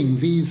treating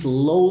these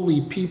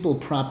lowly people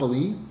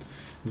properly,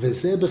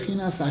 v'zeh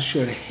bechinas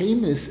asher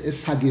heimis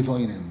es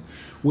hagivoinim,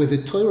 where the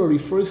Torah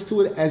refers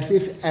to it as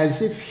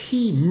if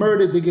he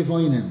murdered the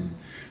givoinim.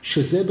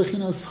 Shezeh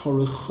bechinas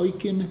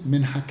horechoikim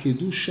min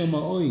hakedusha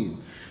ma'oid.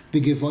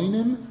 The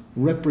givoinim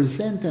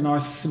represent and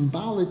are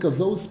symbolic of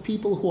those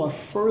people who are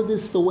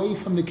furthest away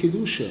from the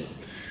kedusha.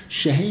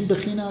 Sheheim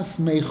bechinas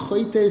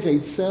meichoite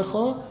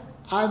veitzecha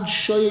ad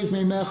shoyev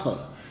meimecha.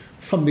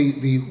 From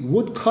the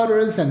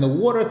woodcutters and the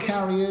water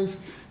carriers,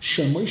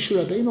 Moshe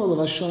Rabbeinu olav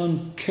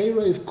Hashem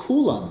kerev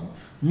kulam.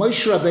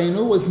 Moshe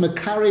Rabbeinu was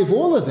mekarev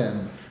all of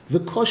them. The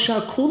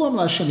kosher kulam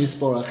l'Hashem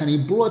Yisborach, and he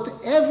brought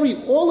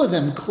all of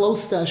them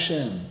close to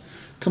Hashem.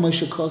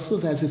 Kamosh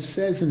Kosov, as it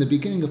says in the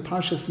beginning of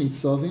Parshas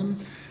Nitzovim,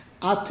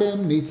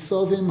 Atem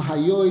Nitzovim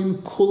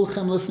Hayoim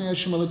Kulchem Lefnei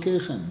Hashem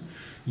Elokeichem.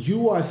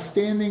 You are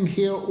standing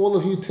here, all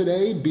of you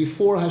today,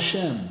 before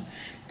Hashem,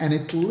 and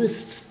it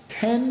lists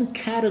 10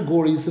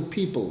 categories of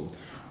people: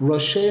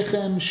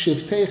 Roshechem,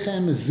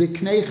 Shiftechem,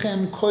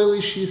 Ziknechem,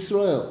 Koilish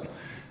Yisrael,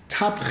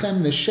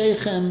 Tapchem,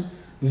 Neshechem,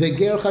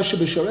 Vegercha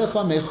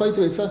Shebesharecha, Mechoit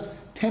V'etzah.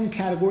 10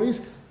 categories.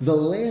 The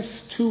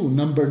last two,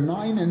 number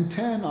 9 and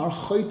 10, are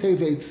choyte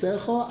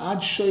veitzecha ad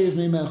shoyev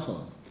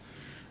mimecha.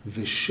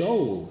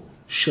 V'shol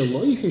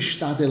sheloi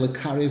hishtadeh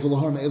lekarev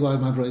v'lohar me'eloi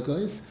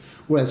madroigos,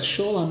 whereas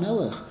Shaul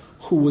HaMelech,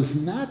 who was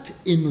not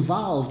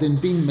involved in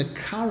being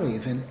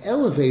mekarev and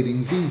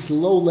elevating these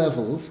low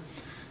levels,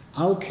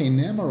 al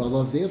keinemar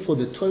alav, therefore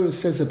the Torah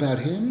says about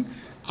him,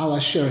 al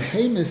asher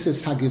heimis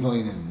es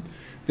hagivonim,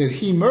 that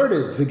he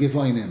murdered the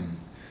givonim.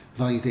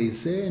 V'ayidei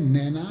zeh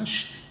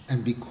nenash,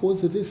 and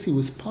because of this he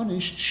was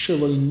punished,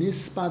 sheloi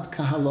nispad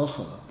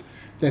kahalacha,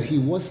 that he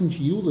wasn't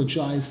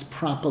eulogized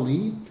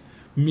properly,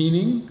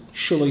 meaning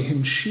sheloi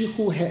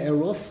himshichu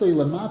he'erosoi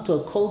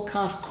lamato kol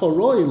kach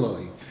koroi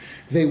loi.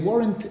 They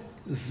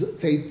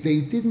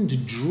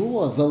didn't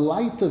draw the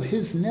light of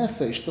his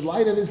nefesh, the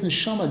light of his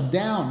neshama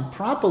down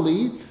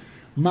properly,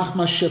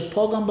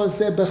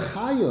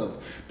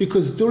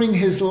 because during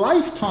his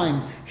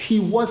lifetime he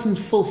wasn't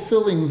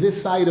fulfilling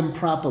this item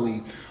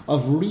properly,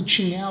 of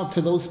reaching out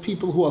to those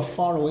people who are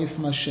far away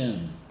from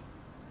Hashem.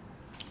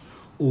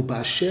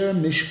 Ubasher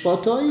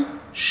mishpatoi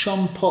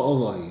sham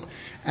pa'oloi.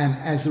 And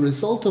as a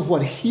result of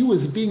what he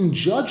was being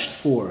judged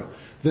for,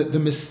 the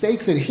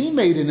mistake that he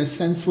made in a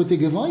sense with the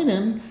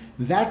Gevonim,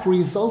 that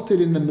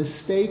resulted in the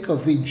mistake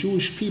of the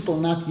Jewish people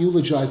not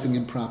eulogizing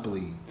him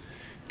properly.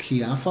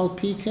 Ki afal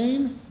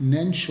pikein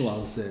nenshu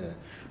al zeh.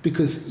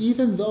 Because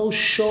even though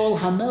Shaul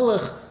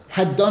HaMelech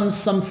had done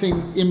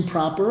something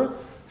improper,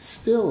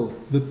 still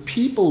the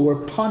people were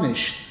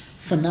punished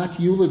for not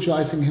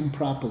eulogizing him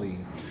properly.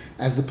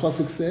 As the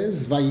pasuk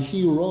says,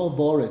 Vayihi ro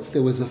boretz,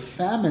 there was a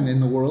famine in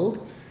the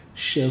world,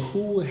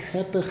 shehu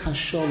hepech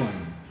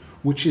hasholem,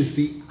 which is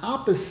the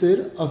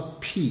opposite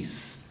of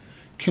peace.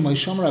 As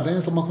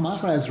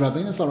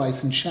Rabbeinu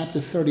writes in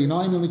chapter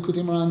 39 in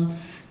Likutey,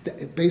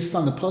 based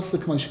on the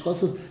pasuk,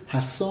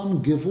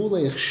 Hason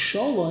gevulech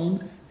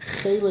sholem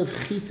chelev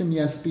chitim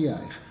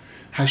yasbiach.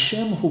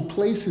 Hashem, who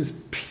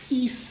places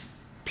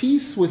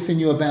peace within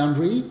your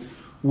boundary,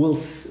 will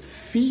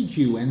feed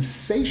you and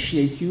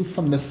satiate you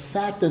from the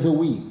fat of the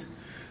wheat.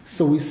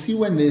 So we see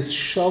when there's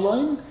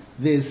shalom,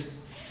 there's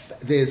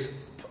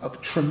a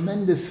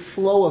tremendous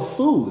flow of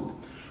food.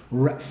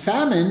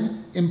 Famine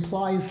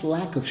implies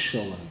lack of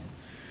shalom.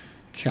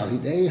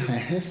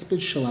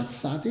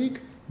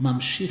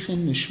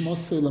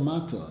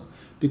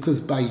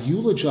 Because by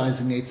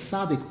eulogizing a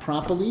tzaddik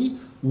properly,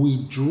 we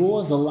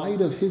draw the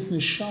light of his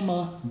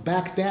neshama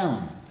back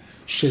down.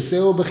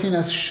 Shezeo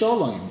b'chinas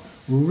shalom,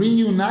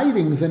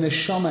 reuniting the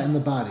neshama and the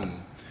body.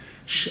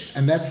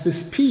 And that's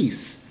this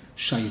peace.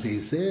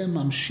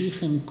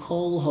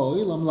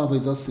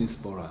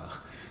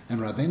 And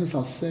Rabbeinu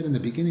Zal said in the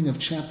beginning of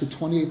chapter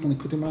 28 in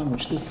Likutey,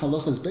 which this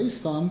halakha is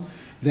based on,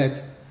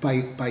 that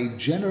by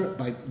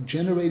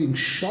generating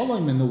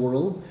shalom in the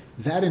world,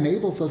 that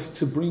enables us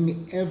to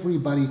bring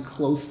everybody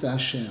close to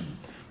Hashem.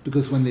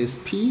 Because when there's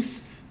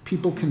peace,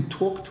 people can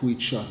talk to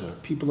each other.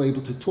 People are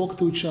able to talk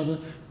to each other.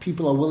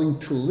 People are willing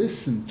to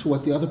listen to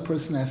what the other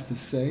person has to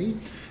say.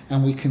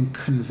 And we can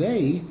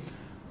convey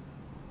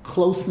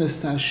closeness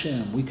to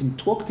Hashem. We can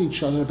talk to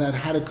each other about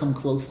how to come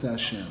close to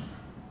Hashem.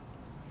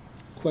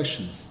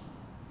 Questions?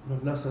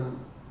 Rav Nasan,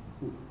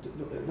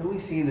 don't we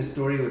see in the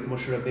story with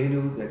Moshe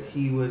Rabbeinu that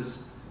he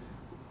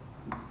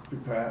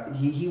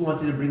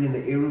wanted to bring in the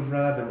Eruv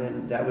Rav, and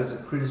then that was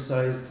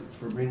criticized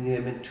for bringing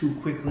them in too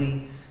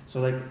quickly.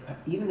 So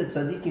even the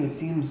tzaddikim, it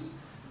seems,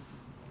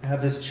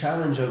 have this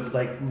challenge of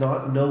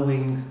not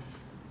knowing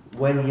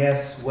when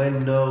yes,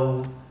 when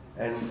no,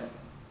 and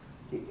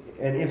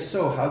if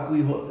so, how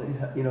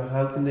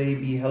can they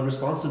be held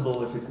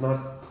responsible if it's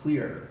not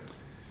clear?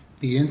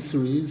 The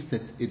answer is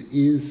that it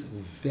is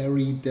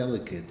very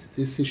delicate.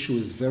 This issue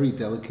is very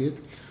delicate.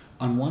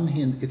 On one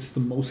hand, it's the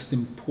most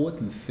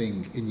important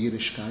thing in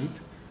Yiddishkeit,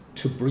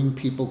 to bring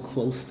people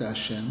close to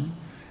Hashem.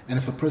 And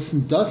if a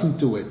person doesn't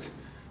do it,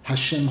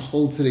 Hashem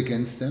holds it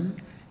against them.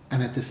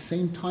 And at the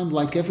same time,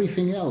 like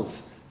everything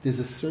else, there's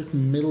a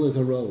certain middle of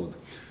the road.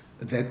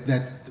 That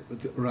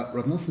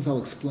Rav Nasan Zal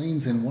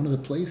explains in one of the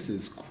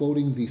places,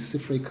 quoting the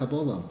Sifrei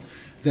Kabbalah,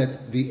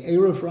 that the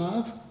Erev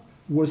Rav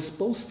were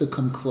supposed to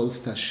come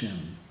close to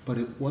Hashem, but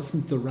it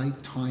wasn't the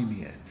right time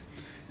yet.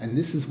 And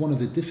this is one of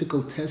the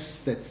difficult tests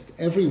that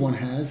everyone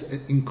has,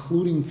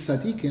 including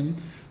tzaddikim,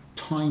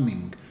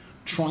 timing,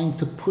 trying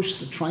to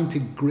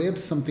grab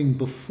something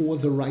before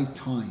the right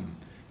time.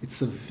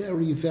 It's a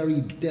very,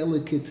 very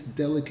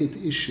delicate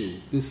issue,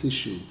 this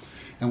issue.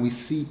 And we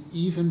see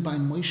even by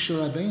Moshe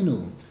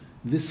Rabbeinu,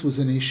 this was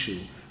an issue,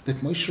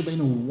 that Moshe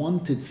Rabbeinu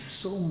wanted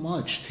so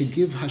much to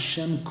give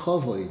Hashem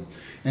kavod,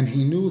 and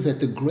he knew that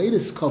the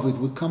greatest kavod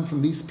would come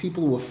from these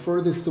people who were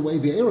furthest away,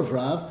 the Erev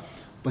Rav,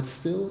 but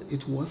still,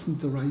 it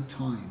wasn't the right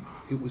time.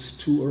 It was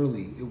too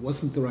early. It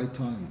wasn't the right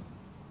time.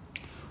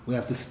 We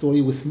have the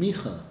story with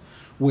Micha,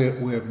 where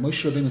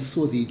Moshe Rabbeinu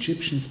saw the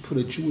Egyptians put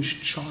a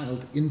Jewish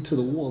child into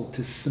the wall,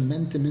 to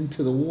cement him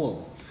into the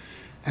wall.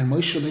 And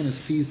Moshe Rabbeinu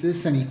sees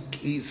this, and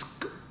he's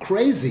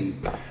crazy.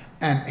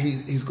 And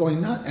he's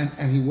going nuts,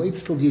 and he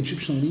waits till the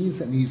Egyptian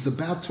leaves, and he's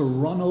about to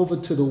run over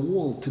to the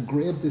wall to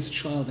grab this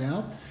child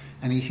out,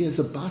 and he hears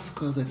a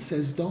baskar that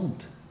says,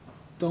 don't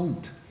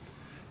Don't.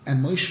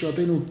 And Moshe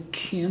Rabbeinu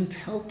can't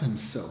help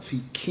himself.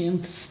 He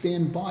can't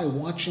stand by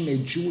watching a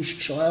Jewish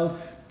child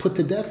put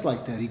to death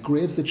like that. He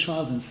grabs the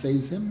child and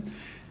saves him.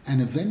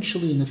 And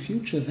eventually in the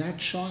future, that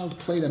child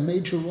played a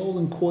major role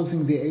in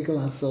causing the Egel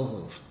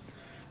HaZohov.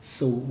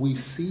 So we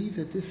see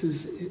that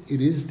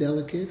it is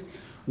delicate.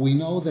 We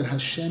know that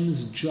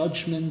Hashem's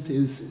judgment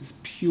is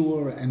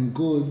pure and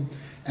good,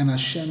 and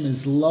Hashem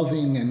is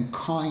loving and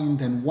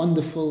kind and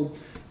wonderful.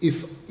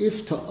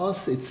 If to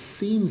us it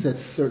seems at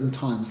certain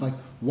times, like,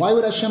 why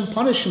would Hashem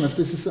punish him if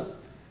this is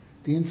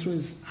the answer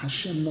is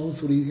Hashem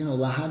knows what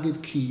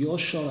lahagid ki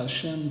yoshar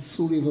Hashem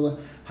tzuri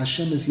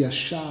Hashem is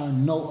yashar,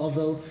 no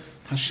ovel.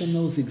 Hashem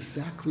knows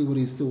exactly what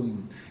he's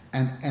doing.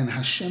 And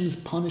Hashem's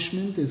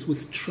punishment is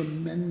with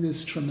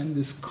tremendous,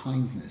 tremendous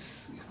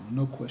kindness.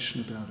 No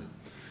question about it.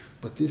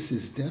 But this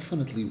is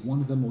definitely one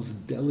of the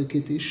most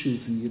delicate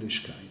issues in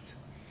Yiddishkeit.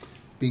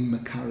 Being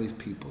Makarev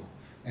people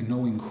and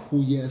knowing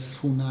who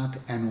yes, who not,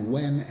 and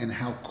when and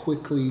how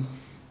quickly.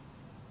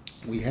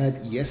 We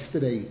had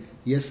yesterday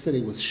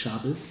was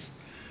Shabbos.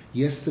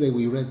 Yesterday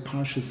we read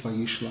Parshas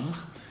Vayishlach,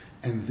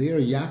 and there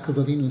Yaakov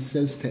Avinu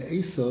says to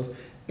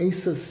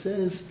Esav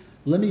says,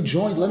 let me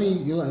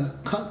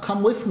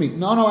come with me.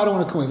 No, I don't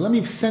want to come with you. Let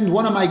me send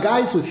one of my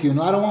guys with you.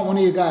 No, I don't want one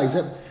of your guys.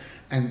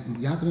 And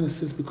Yaakov Avinu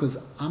says,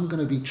 because I'm going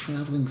to be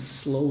traveling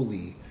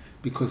slowly,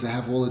 because I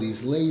have all of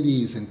these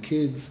ladies and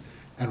kids.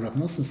 And Rav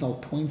Nosson Zal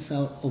points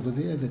out over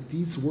there that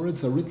these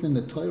words are written in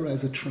the Torah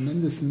as a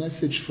tremendous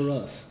message for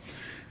us.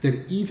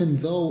 That even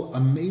though a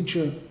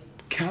major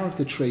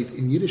character trait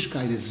in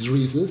Yiddishkeit is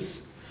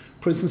zrizus,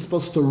 a person is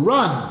supposed to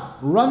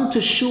run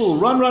to shul,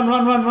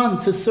 run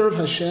to serve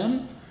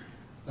Hashem,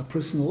 a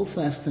person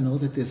also has to know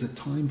that there's a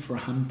time for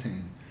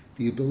hamtein,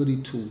 the ability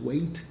to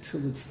wait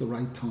till it's the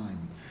right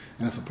time.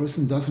 And if a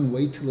person doesn't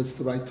wait till it's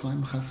the right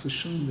time, chas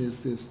v'shalom,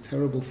 there's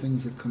terrible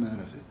things that come out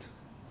of it.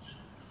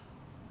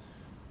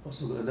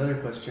 Also, another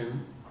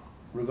question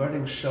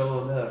regarding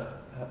Shaul HaMelech.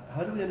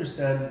 How do we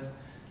understand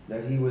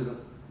that he was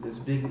this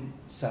big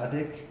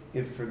tzaddik?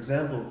 If, for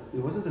example, it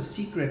wasn't a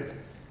secret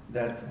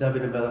that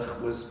David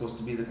HaMelech was supposed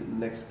to be the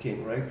next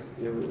king, right?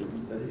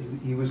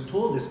 He was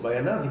told this by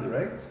a Navi,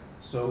 right?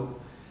 So,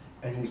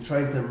 and he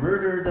tried to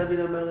murder David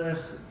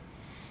HaMelech.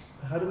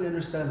 How do we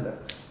understand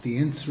that? The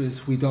answer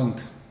is we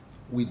don't.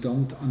 We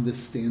don't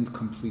understand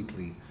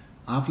completely.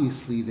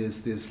 Obviously,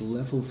 there's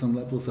levels and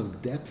levels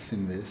of depth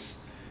in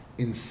this,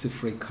 in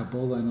Sifrei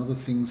Kabbalah and other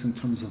things in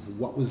terms of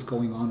what was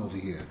going on over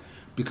here.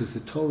 Because the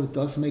Torah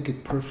does make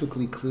it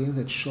perfectly clear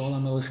that Shaul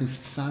HaMelech is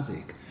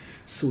tzaddik.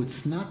 So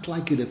it's not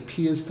like it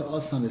appears to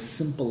us on a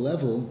simple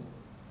level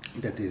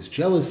that there's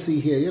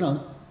jealousy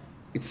here,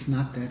 It's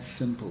not that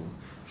simple.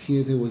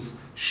 Here there was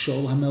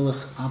Shaul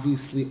HaMelech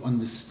obviously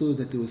understood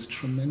that there was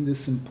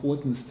tremendous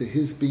importance to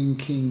his being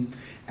king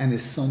and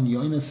his son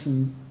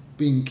Yonasan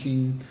being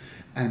king.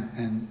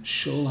 And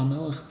Shaul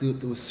HaMelech,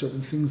 there were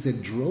certain things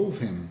that drove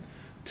him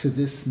to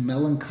this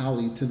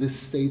melancholy, to this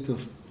state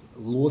of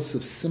loss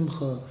of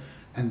simcha,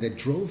 and that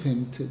drove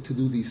him to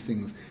do these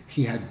things.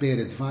 He had bad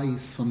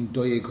advice from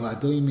Doeg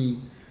Ha'adoimi,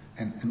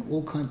 and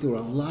all kinds. There were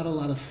a lot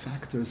of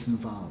factors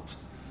involved.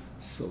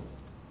 So,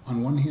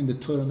 on one hand, the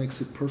Torah makes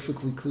it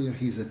perfectly clear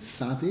he's a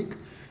tzaddik.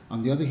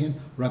 On the other hand,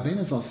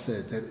 Rabbeinu Zal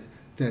said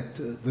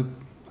that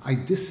I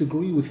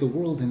disagree with the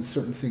world in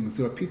certain things.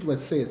 There are people that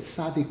say a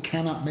tzaddik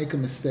cannot make a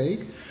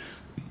mistake,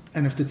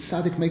 and if the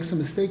tzaddik makes a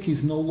mistake,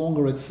 he's no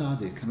longer a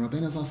tzaddik. And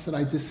Rabbeinu Zal said,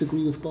 I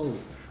disagree with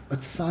both. A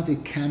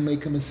tzaddik can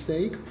make a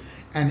mistake,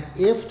 and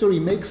after he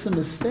makes a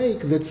mistake,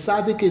 the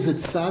tzaddik is a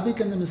tzaddik,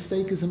 and the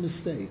mistake is a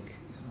mistake.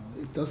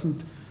 It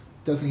doesn't.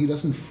 He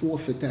doesn't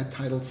forfeit that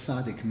title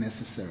tzaddik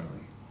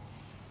necessarily.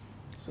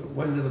 So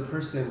when does a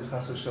person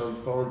chas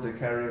v'shalom fall into the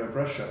category of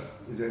Russia?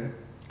 Is it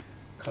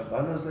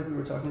kavanas like we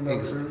were talking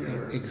about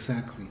earlier?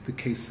 Exactly. The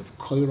case of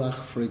Korach,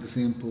 for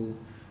example,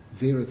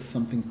 there it's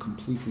something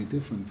completely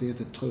different. There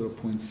the Torah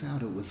points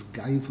out it was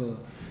gaiva,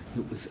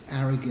 it was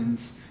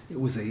arrogance, it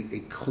was a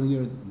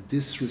clear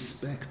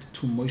disrespect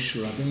to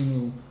Moshe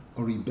Rabbeinu,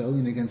 a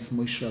rebellion against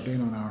Moshe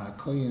Rabbeinu and Aaron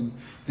HaKohen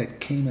that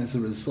came as a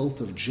result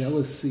of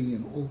jealousy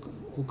and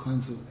all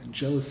kinds of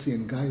jealousy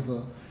and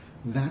gaiva.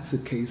 That's a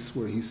case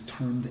where he's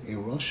termed a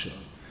Rasha.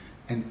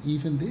 And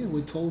even there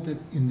we're told that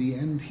in the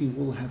end he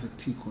will have a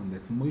tikkun,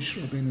 that Moshe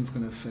Rabbeinu is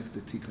going to affect the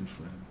tikkun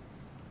for him.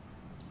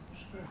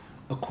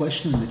 A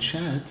question in the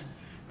chat,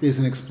 there's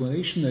an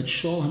explanation that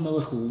Shaul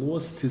HaMelech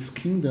lost his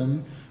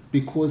kingdom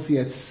because he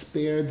had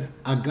spared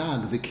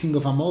Agag, the king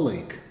of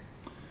Amalek.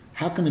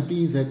 How can it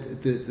be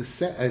that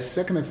a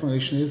second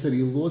explanation is that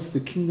he lost the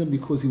kingdom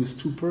because he was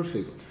too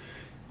perfect?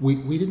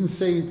 We didn't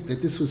say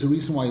that this was the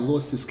reason why he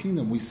lost his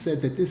kingdom. We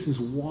said that this is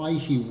why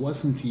he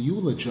wasn't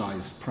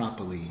eulogized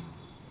properly.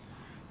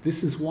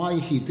 This is why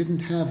he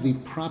didn't have the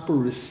proper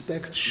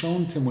respect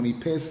shown to him when he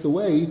passed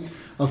away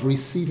of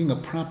receiving a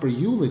proper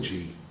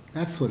eulogy.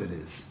 That's what it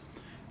is.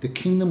 The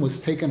kingdom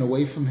was taken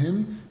away from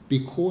him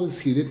because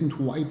he didn't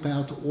wipe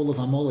out all of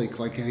Amalek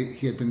like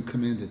he had been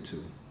commanded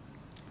to.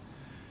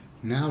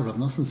 Now Rav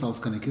Nasan Zal is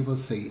going to give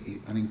us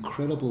an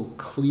incredible,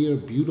 clear,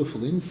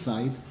 beautiful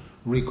insight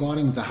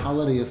regarding the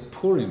holiday of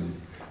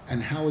Purim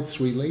and how it's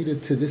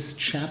related to this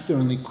chapter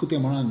in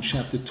Likutey,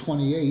 chapter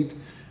 28,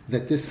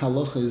 that this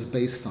halakha is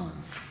based on.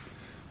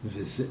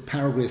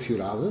 Paragraph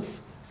Yud Aleph,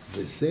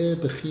 V'zeh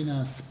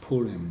Bechinas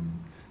Purim.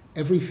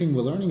 Everything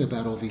we're learning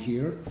about over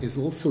here is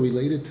also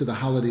related to the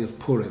holiday of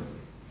Purim.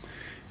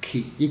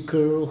 Ki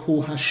Iker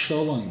Hu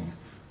HaShalom,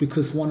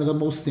 because one of the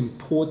most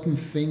important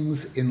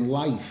things in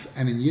life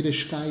and in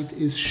Yiddishkeit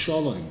is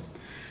Shalom.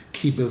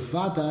 Ki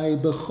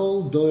bevadai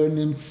bechol dor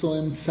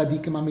nimtzoim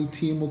tzadikim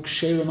amitim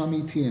uksherim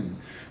amitim,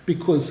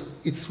 because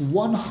it's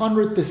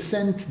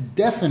 100%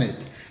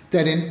 definite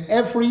that in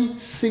every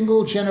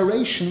single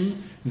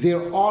generation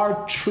there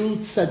are true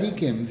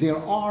tzadikim, there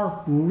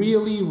are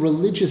really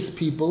religious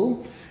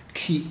people.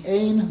 Ki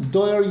ein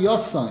dor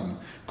yosam,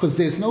 because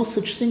there's no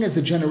such thing as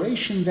a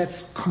generation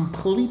that's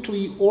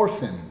completely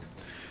orphaned.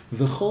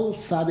 V'chol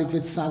tzadik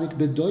v'tzadik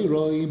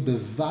b'doiroi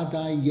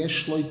b'vadai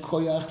yesh loi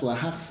koyach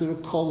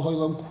lahachzir kol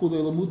hoilam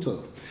kulei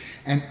lamutov.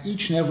 And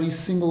each and every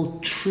single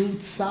true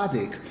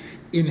tzaddik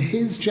in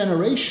his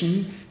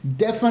generation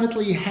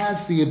definitely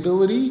has the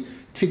ability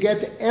to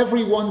get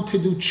everyone to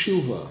do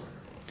tshuva.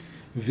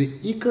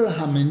 V'ikar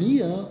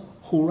hamaniya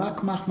hu rak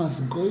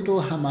machmas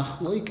goydel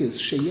hamachloikis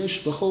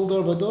sheyesh b'chol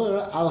dor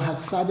v'dor al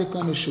hatzadik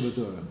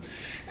v'meshubador.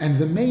 And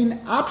the main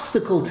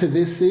obstacle to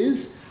this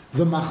is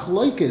the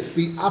machloikis,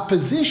 the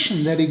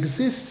opposition that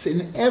exists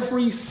in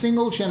every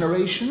single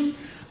generation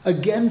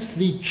against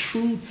the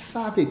true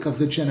tzaddik of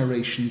the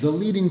generation, the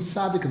leading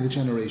tzaddik of the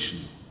generation.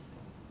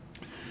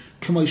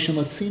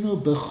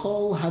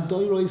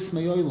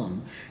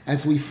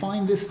 As we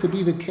find this to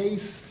be the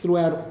case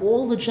throughout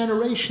all the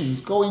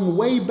generations, going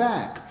way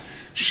back,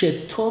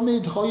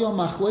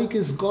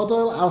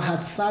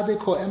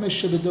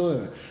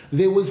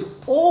 there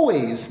was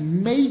always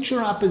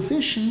major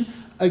opposition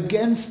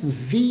against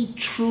the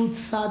true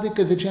tzaddik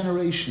of the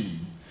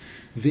generation.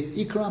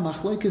 V'ikra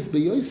machloikis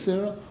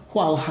beyoser hu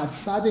al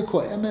hatzadik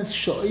ho emes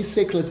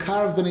sho'isek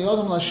lekarv b'nei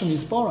adam l'Hashem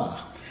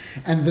yisborach.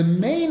 And the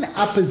main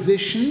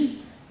opposition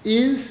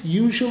is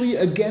usually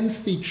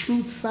against the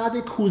true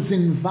tzaddik who's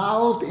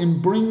involved in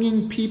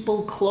bringing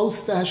people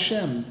close to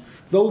Hashem,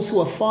 those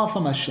who are far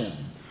from Hashem.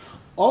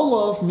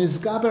 Olav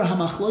mizgaber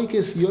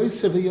hamachloikis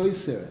yoser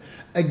v'yoser.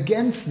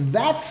 Against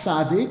that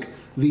tzaddik,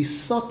 the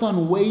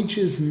Satan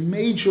wages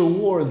major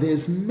war.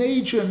 There's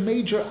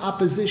major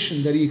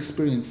opposition that he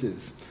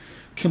experiences.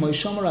 As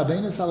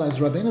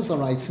Rabbeinu Zal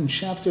writes in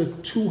chapter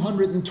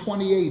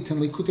 228 in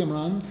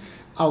Likutey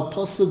al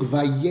pasuk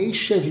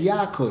Vayeshev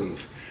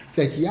Yaakov,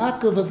 that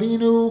Yaakov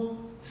Avinu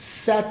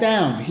sat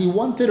down. He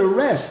wanted to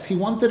rest. He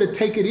wanted to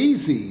take it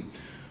easy.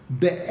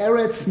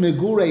 Be'eretz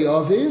megurei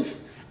aviv,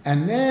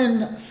 and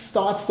then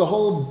starts the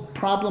whole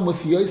problem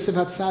with Yosef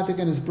HaTzadik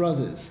and his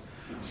brothers.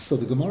 So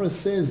the Gemara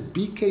says,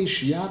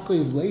 Bikesh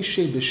Yaakov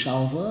Leishe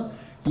B'Shalva.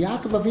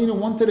 Yaakov Avinu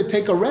wanted to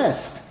take a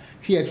rest.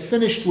 He had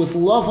finished with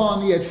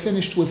Lavan, he had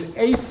finished with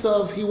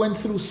Esav, he went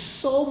through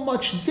so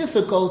much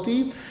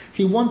difficulty,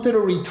 he wanted to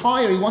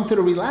retire, he wanted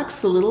to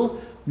relax a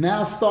little.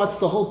 Now starts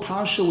the whole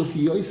parsha with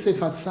Yosef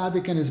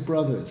HaTzadik and his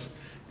brothers.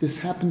 This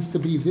happens to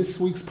be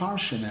this week's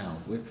parsha now,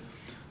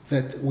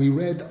 that we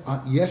read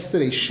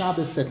yesterday,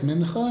 Shabbos at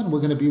Mincha, and we're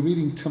going to be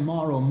reading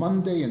tomorrow,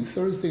 Monday and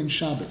Thursday and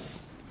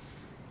Shabbos.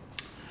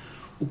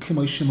 And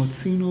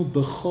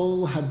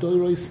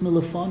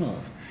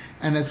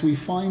as we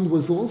find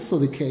was also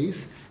the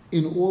case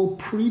in all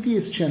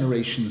previous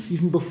generations,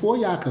 even before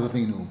Yaakov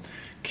Avinu.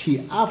 Ki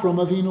Avram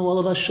Avinu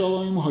olav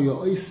hashalom hoya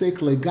oisek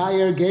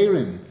legayer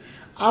gerim.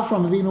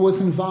 Avram Avinu was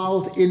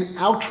involved in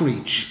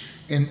outreach,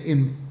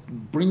 in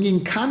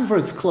bringing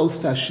converts close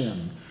to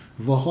Hashem.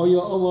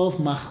 V'hoya olav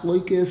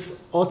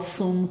machloikis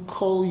otzum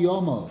kol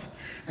yomov.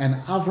 And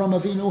Avram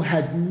Avinu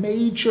had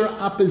major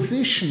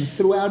opposition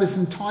throughout his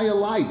entire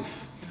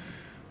life.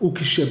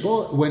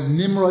 When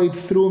Nimrod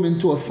threw him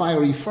into a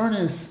fiery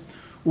furnace,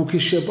 and when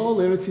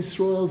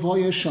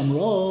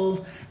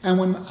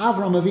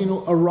Avram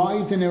Avinu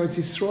arrived in Eretz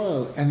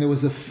Yisrael and there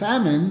was a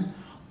famine,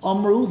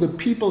 Amru, the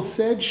people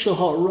said,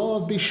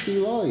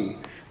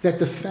 that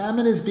the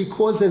famine is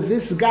because of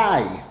this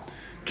guy.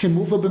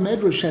 Kemuva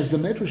b'medrash, as the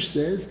medrash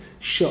says,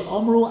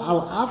 she'amru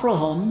al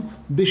Avraham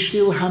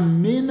b'shvil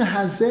hamin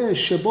hazeh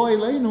shebo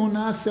eleinu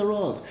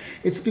na'aserov.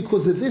 It's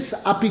because of this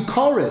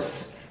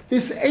apikoros,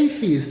 this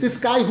atheist, this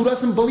guy who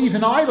doesn't believe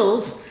in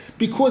idols,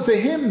 because of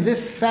him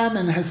this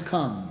famine has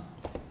come.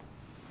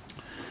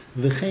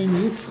 V'chein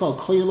Yitzchak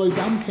hoyeloi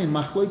damkein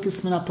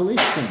machloikis min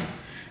ha'Pelishtim.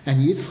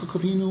 And Yitzchak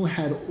Avinu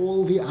had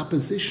all the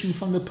opposition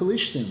from the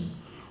Pelishtim.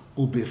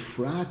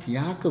 Ubifrat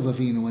Yaakov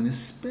Avinu, and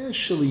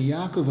especially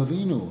Yaakov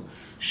Avinu,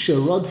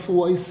 sherodfu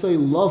oisei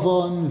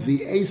Lavan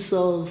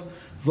v'Esav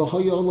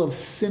v'hoyol of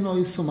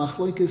sinois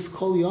u'machloikis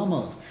kol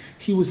yamav.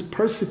 He was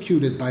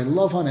persecuted by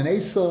Lavan and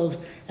Esav,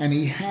 and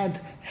he had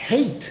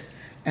hate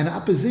and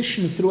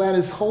opposition throughout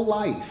his whole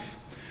life.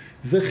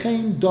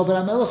 V'chein David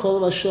HaMelech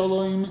olav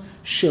hashalom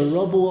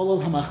sherobu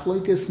olav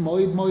hamachloikis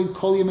moed moed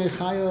kol yemei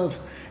chayav.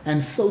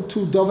 And so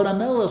too David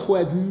HaMelech, who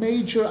had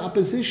major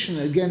opposition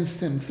against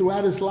him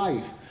throughout his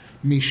life.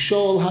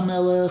 Mishol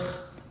HaMelech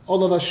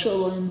Olav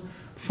HaSholem,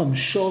 from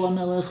Shaul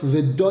HaMelech,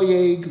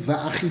 V'doyeg,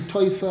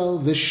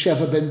 V'achitoifel,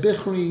 V'sheva ben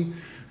Bichri,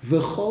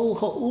 V'chol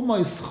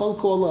ha'umayis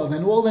cholko olav,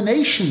 and all the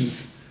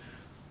nations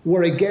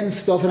were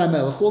against David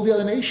HaMelech, all the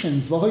other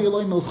nations.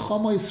 V'hoyeloi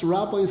milchomois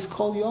rabois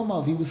kol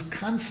yomav, he was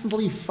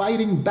constantly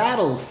fighting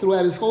battles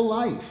throughout his whole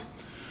life.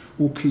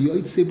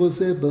 U'kiyoytze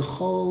bozeh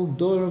b'chol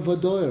dor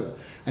v'dor,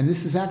 and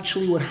this is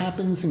actually what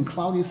happens in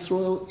Klal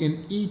Yisrael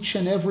in each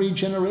and every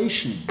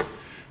generation.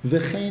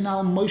 V'chein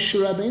al Moshe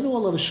Rabbeinu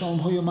olav shalom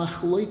hoyo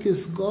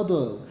machloikis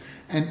godol,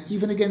 and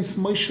even against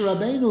Moshe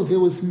Rabbeinu there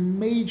was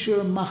major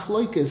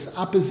machloikis,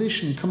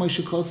 opposition.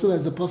 Kamoshe Kosu,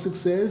 as the pasuk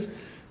says,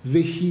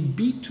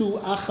 v'hibitu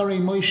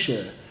acharei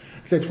Moshe,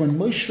 that when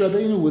Moshe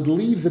Rabbeinu would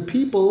leave the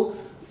people,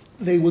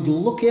 they would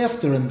look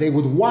after him, they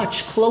would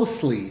watch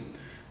closely.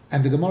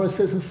 And the Gemara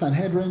says in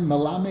Sanhedrin,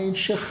 Malamed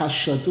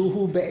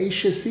shechashaduhu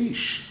be'eshes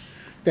ish,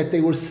 that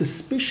they were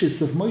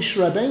suspicious of Moshe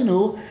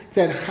Rabbeinu,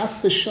 that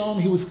chas v'shalom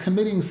he was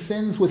committing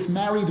sins with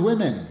married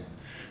women.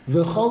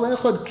 V'chol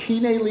echad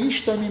kinei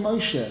liishta mi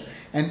Moshe,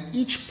 and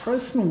each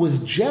person was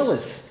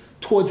jealous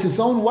towards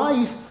his own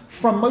wife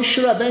from Moshe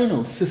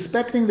Rabbeinu,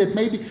 suspecting that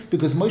maybe,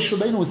 because Moshe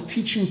Rabbeinu was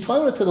teaching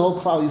Torah to the whole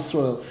Klal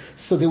Yisrael,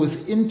 so there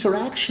was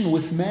interaction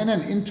with men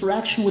and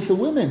interaction with the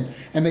women,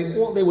 and they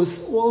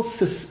all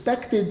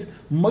suspected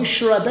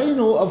Moshe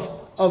Rabbeinu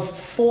of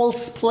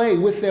false play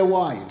with their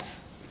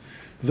wives.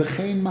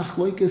 V'chein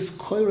machloikes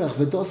koirach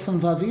v'dosan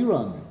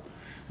v'aviram,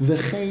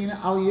 v'chein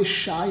al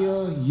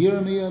Yeshaya,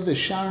 Yirmiyah,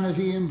 v'shar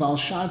neviim, v'al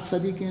shar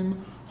tzadikim,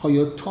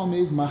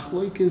 hoyotomid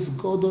machloikes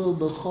godol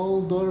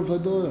b'chol dor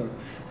v'dor.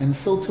 And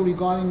so too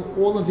regarding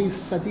all of these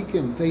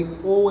tzaddikim, they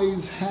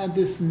always had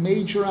this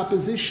major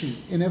opposition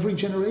in every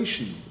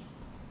generation.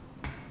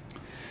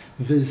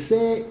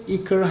 V'zeh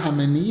ikar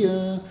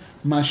hamaniya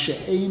ma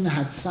she'ein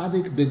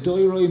hatzadik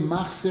b'doiroi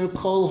machzir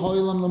kol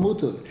hoilam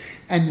lamutav.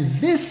 And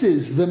this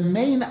is the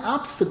main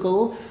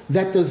obstacle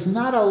that does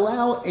not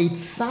allow a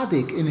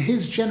tzaddik in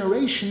his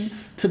generation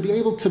to be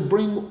able to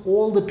bring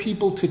all the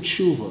people to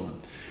tshuva.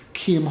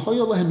 Ki im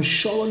hoya lahem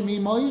shalom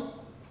imoi,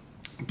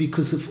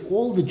 because if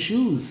all the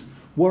Jews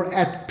were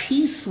at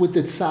peace with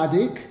the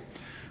tzaddik,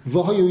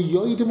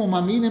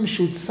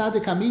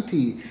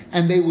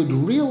 and they would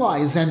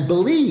realize and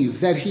believe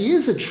that he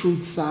is a true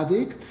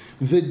tzaddik,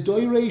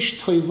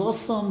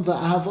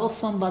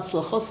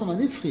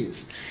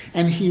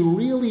 and he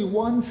really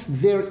wants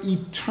their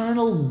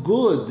eternal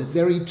good,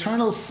 their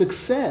eternal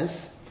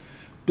success,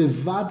 then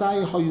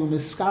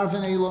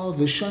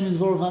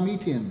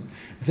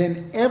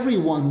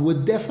everyone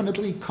would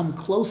definitely come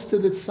close to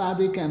the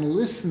tzaddik and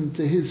listen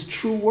to his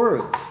true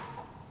words.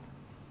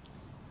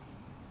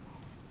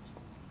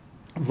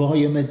 And the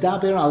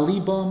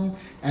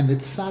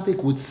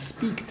tzaddik would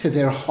speak to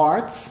their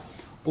hearts,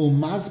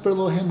 and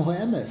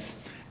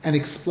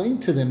explain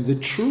to them the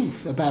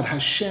truth about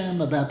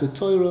Hashem, about the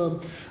Torah.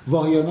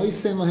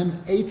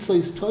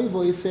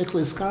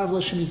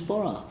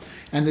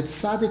 And the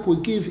tzaddik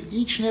would give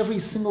each and every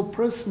single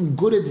person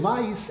good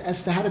advice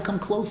as to how to come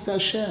close to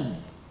Hashem.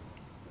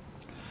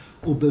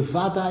 And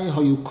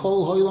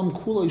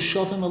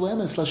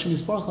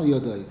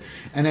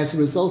as a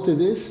result of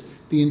this,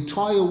 the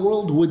entire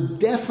world would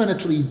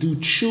definitely do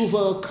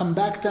tshuva, come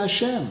back to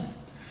Hashem.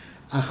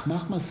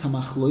 However,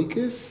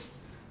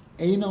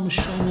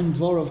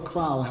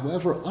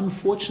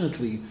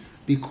 unfortunately,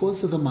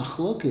 because of the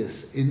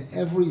machlokes in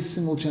every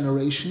single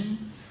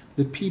generation,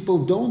 the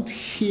people don't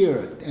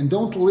hear and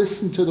don't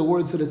listen to the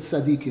words of the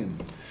tzaddikim.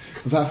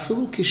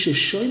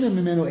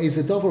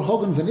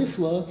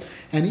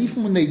 And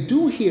even when they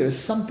do hear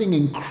something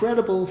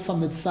incredible from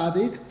the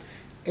tzaddik,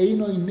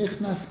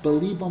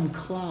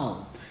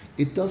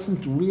 it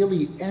doesn't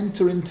really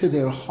enter into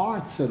their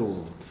hearts at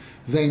all.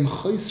 And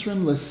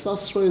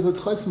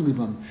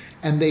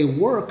they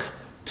work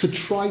to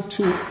try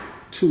to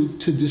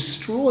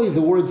destroy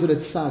the words of the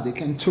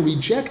tzaddik and to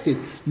reject it,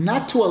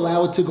 not to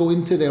allow it to go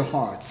into their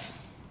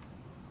hearts.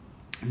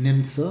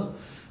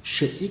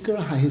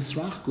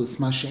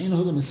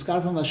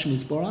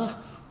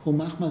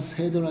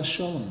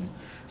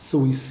 So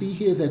we see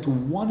here that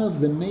one of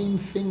the main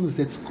things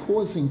that's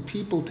causing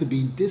people to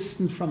be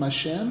distant from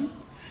Hashem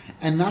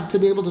and not to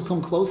be able to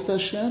come close to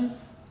Hashem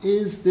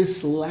is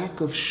this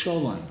lack of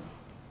shalom.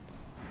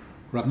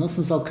 Rab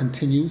Nasan Zal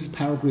continues,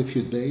 paragraph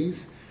Yud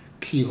Beis,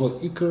 Ki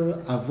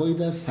ho'ikar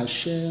avodas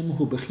Hashem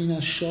hu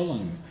bechina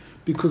shalom,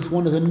 because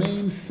one of the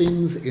main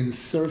things in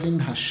serving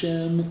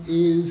Hashem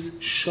is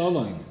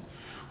shalom.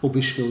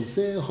 Ubishvil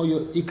zeh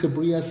hoyo ikar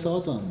brias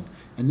adam,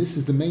 and this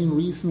is the main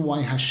reason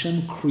why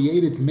Hashem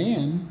created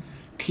man,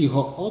 Ki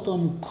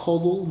ha'adam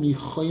kolul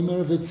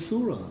michomer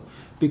v'tzura,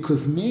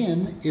 because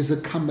man is a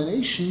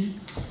combination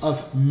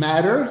of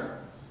matter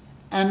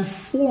and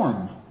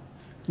form.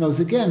 You know,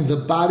 again, the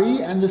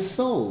body and the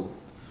soul.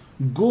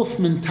 Guf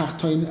min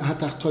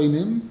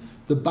hatachtoinim,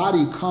 the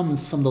body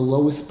comes from the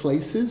lowest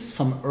places,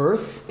 from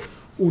earth.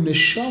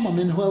 Uneshama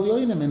min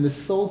ho'elyonim, and the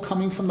soul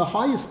coming from the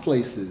highest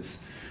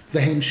places.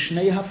 Vehem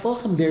shnei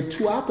hafochim, they're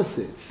two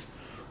opposites.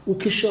 And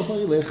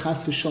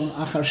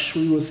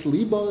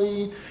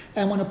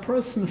when a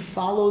person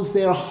follows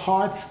their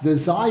heart's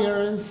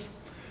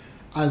desires,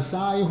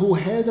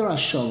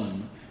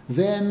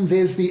 then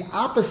there's the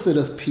opposite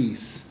of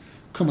peace.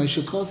 There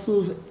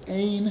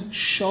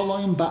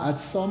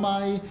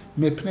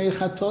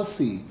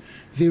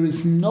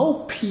is no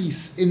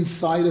peace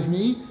inside of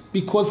me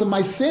because of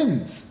my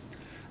sins.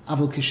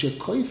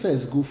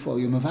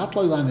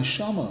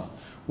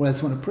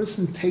 Whereas when a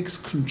person takes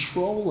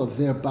control of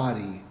their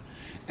body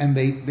and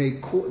they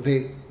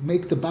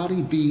make the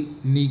body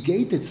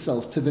negate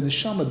itself to the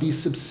neshama, be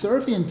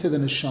subservient to the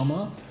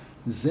neshama,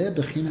 Zeh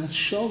bechinas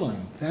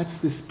shalom. That's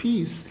this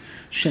peace.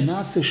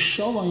 Shenase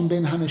shalom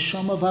ben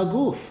haneshama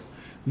v'aguf.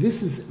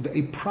 This is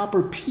a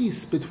proper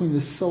peace between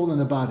the soul and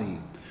the body.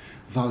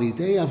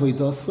 Validei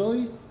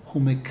avoidosoi hu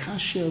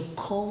mekasher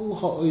kol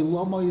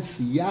ha'olamois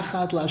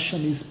yachad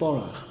l'Hashem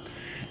yisborach.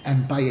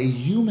 And by a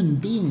human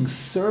being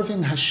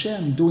serving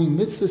Hashem, doing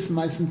mitzvahs and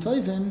ma'asim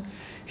tovim,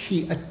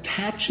 he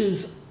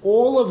attaches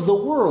all of the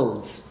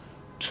worlds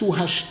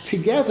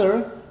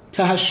together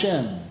to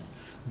Hashem.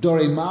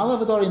 Dorei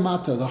mala v'dorei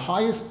mata, the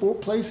highest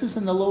places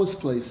and the lowest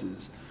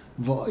places.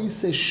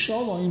 V'oiseh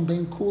shalom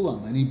ben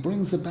kulam, and he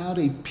brings about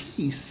a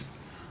peace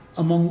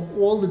among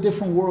all the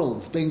different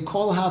worlds, ben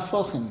kol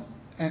ha'afachim,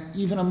 and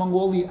even among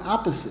all the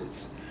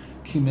opposites.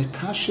 Ki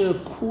mekasher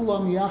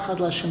kulam yachad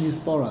l'Hashem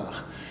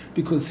yisborach,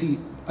 because he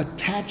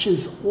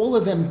attaches all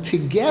of them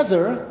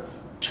together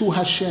to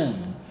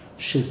Hashem.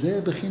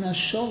 Shezeh bechinas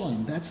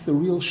shalom, that's the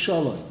real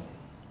shalom.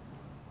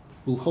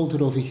 We'll hold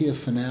it over here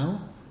for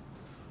now.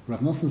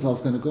 Rav Nasan Zal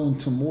is going to go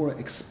into more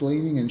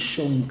explaining and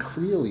showing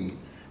clearly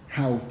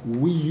how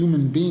we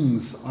human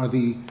beings are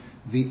the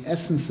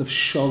essence of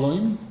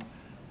shalom,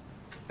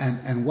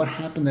 and what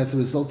happened as a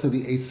result of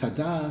the Eitz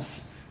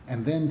Hadas,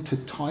 and then to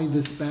tie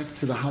this back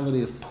to the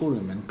holiday of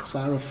Purim and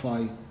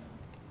clarify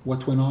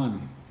what went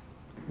on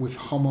with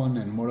Haman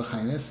and Mordechai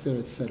and Esther,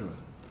 etc.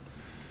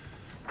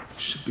 We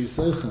should be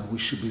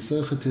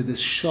zeicha to this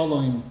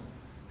shalom,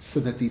 so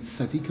that the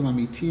tzaddikim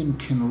amitim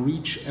can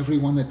reach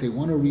everyone that they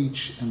want to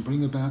reach and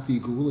bring about the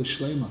geula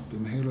shlema.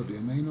 B'mheira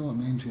b'yameinu,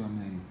 amen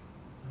v'amen.